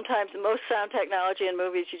 sometimes most sound technology in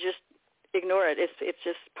movies, you just ignore it. It's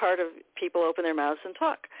just part of people open their mouths and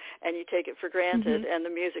talk, and you take it for granted, and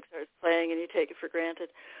the music starts playing and you take it for granted.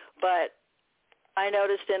 But I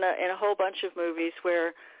noticed in a whole bunch of movies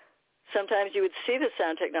where sometimes you would see the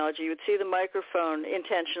sound technology, you would see the microphone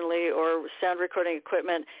intentionally or sound recording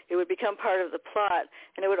equipment. It would become part of the plot,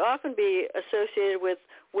 and it would often be associated with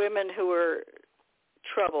women who were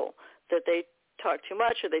trouble, that they talked too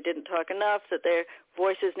much or they didn't talk enough, that their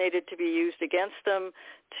voices needed to be used against them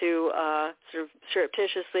to sort of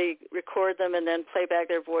surreptitiously record them and then play back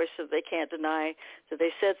their voice so they can't deny that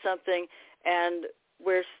they said something. And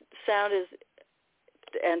where sound is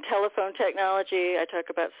and telephone technology, I talk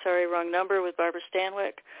about Sorry, Wrong Number with Barbara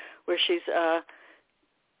Stanwyck, where she's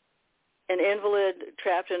an invalid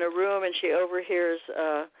trapped in a room and she overhears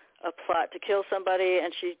a plot to kill somebody,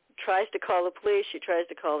 and she tries to call the police, she tries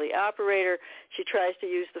to call the operator, she tries to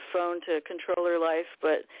use the phone to control her life,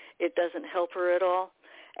 but it doesn't help her at all.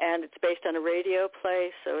 And it's based on a radio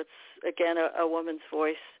play, so it's, again, a woman's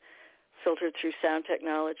voice filtered through sound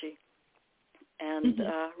technology. And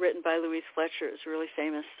written by Louise Fletcher. It's a really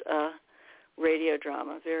famous radio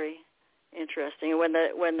drama, very interesting. And when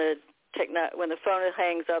the phone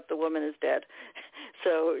hangs up, the woman is dead.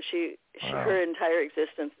 So her entire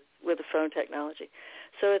existence with the phone technology.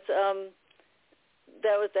 So it's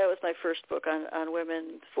that was my first book on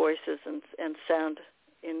women's voices and sound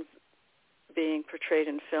in being portrayed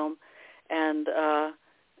in film, and the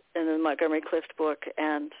Montgomery Clift book,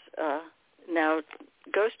 and now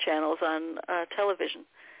Ghost Channels on television.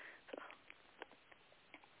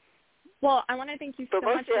 Well, I want to thank you so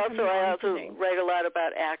much for coming on I also today. write a lot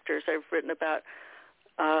about actors. I've written about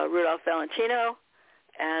Rudolph Valentino,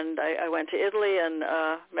 and I went to Italy and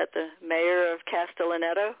met the mayor of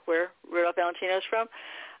Castellaneta, where Rudolph Valentino is from.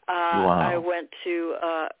 Wow. I went to,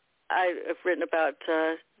 I've written about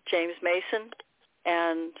James Mason,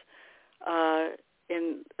 and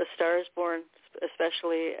in A Star is Born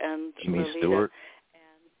especially, and Jimmy Lolita. Stewart.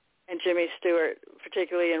 Jimmy Stewart,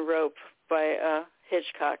 particularly in Rope by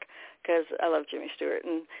Hitchcock, because I love Jimmy Stewart,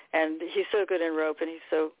 and he's so good in Rope, and he's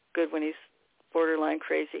so good when he's borderline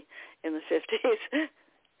crazy in the 50s.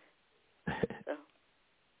 So.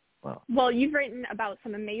 Well, you've written about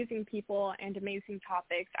some amazing people and amazing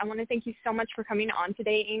topics. I want to thank you so much for coming on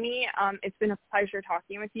today, Amy. It's been a pleasure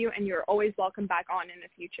talking with you, and you're always welcome back on in the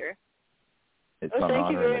future. It's an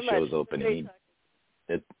honor, and the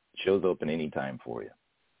show's open anytime for you.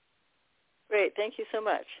 Great. Thank you so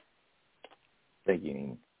much. Thank you,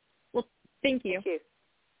 Amy. Well, thank you. Thank you.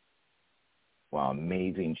 Wow,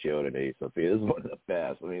 amazing show today, Sophia. This is one of the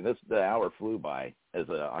best. I mean, the hour flew by as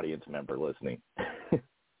an audience member listening.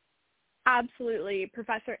 Absolutely.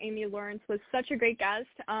 Professor Amy Lawrence was such a great guest.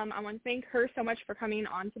 I want to thank her so much for coming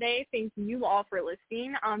on today. Thank you all for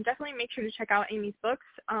listening. Definitely make sure to check out Amy's books,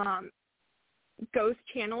 Ghost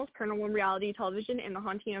Channels, Paranormal Reality Television, and the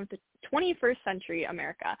Haunting of the 21st Century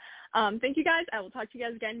America. Thank you, guys. I will talk to you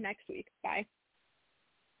guys again next week. Bye.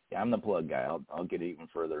 Yeah, I'm the plug guy. I'll get even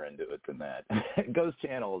further into it than that. Ghost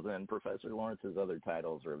Channels and Professor Lawrence's other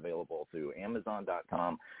titles are available through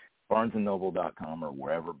Amazon.com, BarnesandNoble.com, or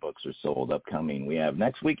wherever books are sold. Upcoming, we have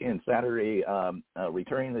next weekend, Saturday,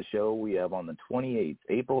 returning the show, we have on the 28th,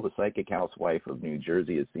 April, the psychic housewife of New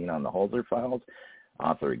Jersey is seen on the Holzer Files.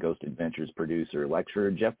 Author, Ghost Adventures producer,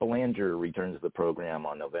 lecturer Jeff Belanger returns to the program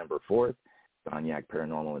on November 4th. Cognac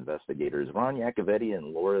Paranormal Investigators Ron Iacovetti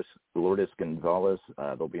and Lourdes Gonzalez,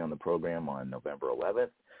 they'll be on the program on November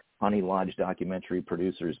 11th. Honey Lodge documentary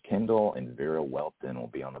producers Kendall and Vera Welton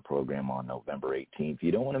will be on the program on November 18th.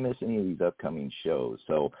 You don't want to miss any of these upcoming shows.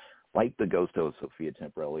 So like the Ghost Host Sophia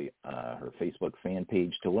Temperilli, her Facebook fan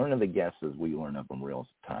page, to learn of the guests as we learn of them real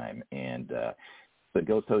time. And the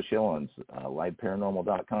Ghost Host Show on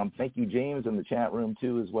liveparanormal.com. Thank you, James, in the chat room,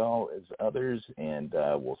 too, as well as others. And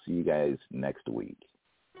we'll see you guys next week.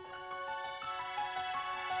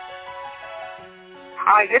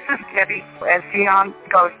 Hi, this is Debbie as seen on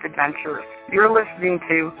Ghost Adventures. You're listening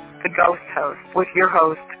to The Ghost Host with your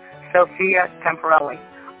host, Sophia Temperilli,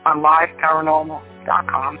 on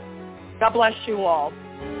liveparanormal.com. God bless you all.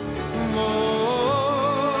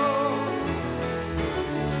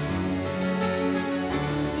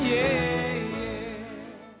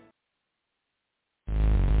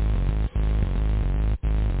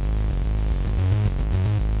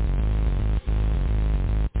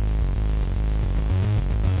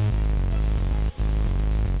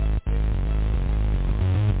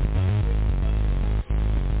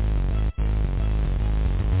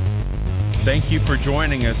 Thank you for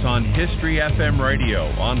joining us on History FM Radio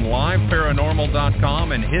on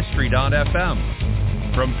liveparanormal.com and history.fm.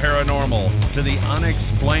 From paranormal to the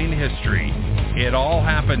unexplained history, it all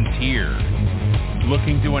happens here.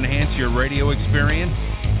 Looking to enhance your radio experience?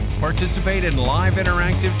 Participate in live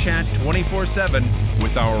interactive chat 24/7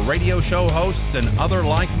 with our radio show hosts and other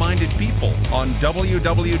like-minded people on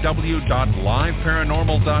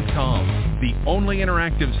www.liveparanormal.com, the only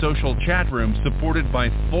interactive social chat room supported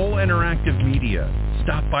by full interactive media.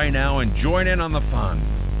 Stop by now and join in on the fun.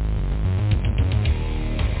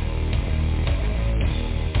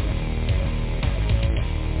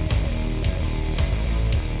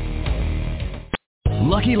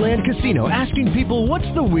 Lucky Land Casino, asking people,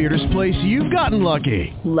 what's the weirdest place you've gotten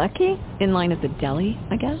lucky? Lucky? In line at the deli,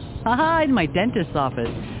 I guess? Aha, in my dentist's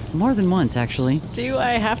office. More than once, actually. Do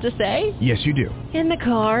I have to say? Yes, you do. In the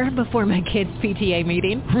car before my kids' PTA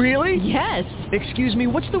meeting. Really? Yes. Excuse me,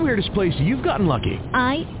 what's the weirdest place you've gotten lucky?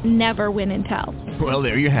 I never win and tell. Well,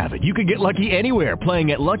 there you have it. You can get lucky anywhere,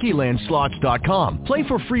 playing at LuckyLandSlots.com. Play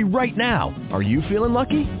for free right now. Are you feeling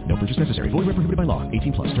lucky? No purchase necessary. Void where prohibited by law.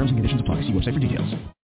 18+. Terms and conditions apply. See website for details.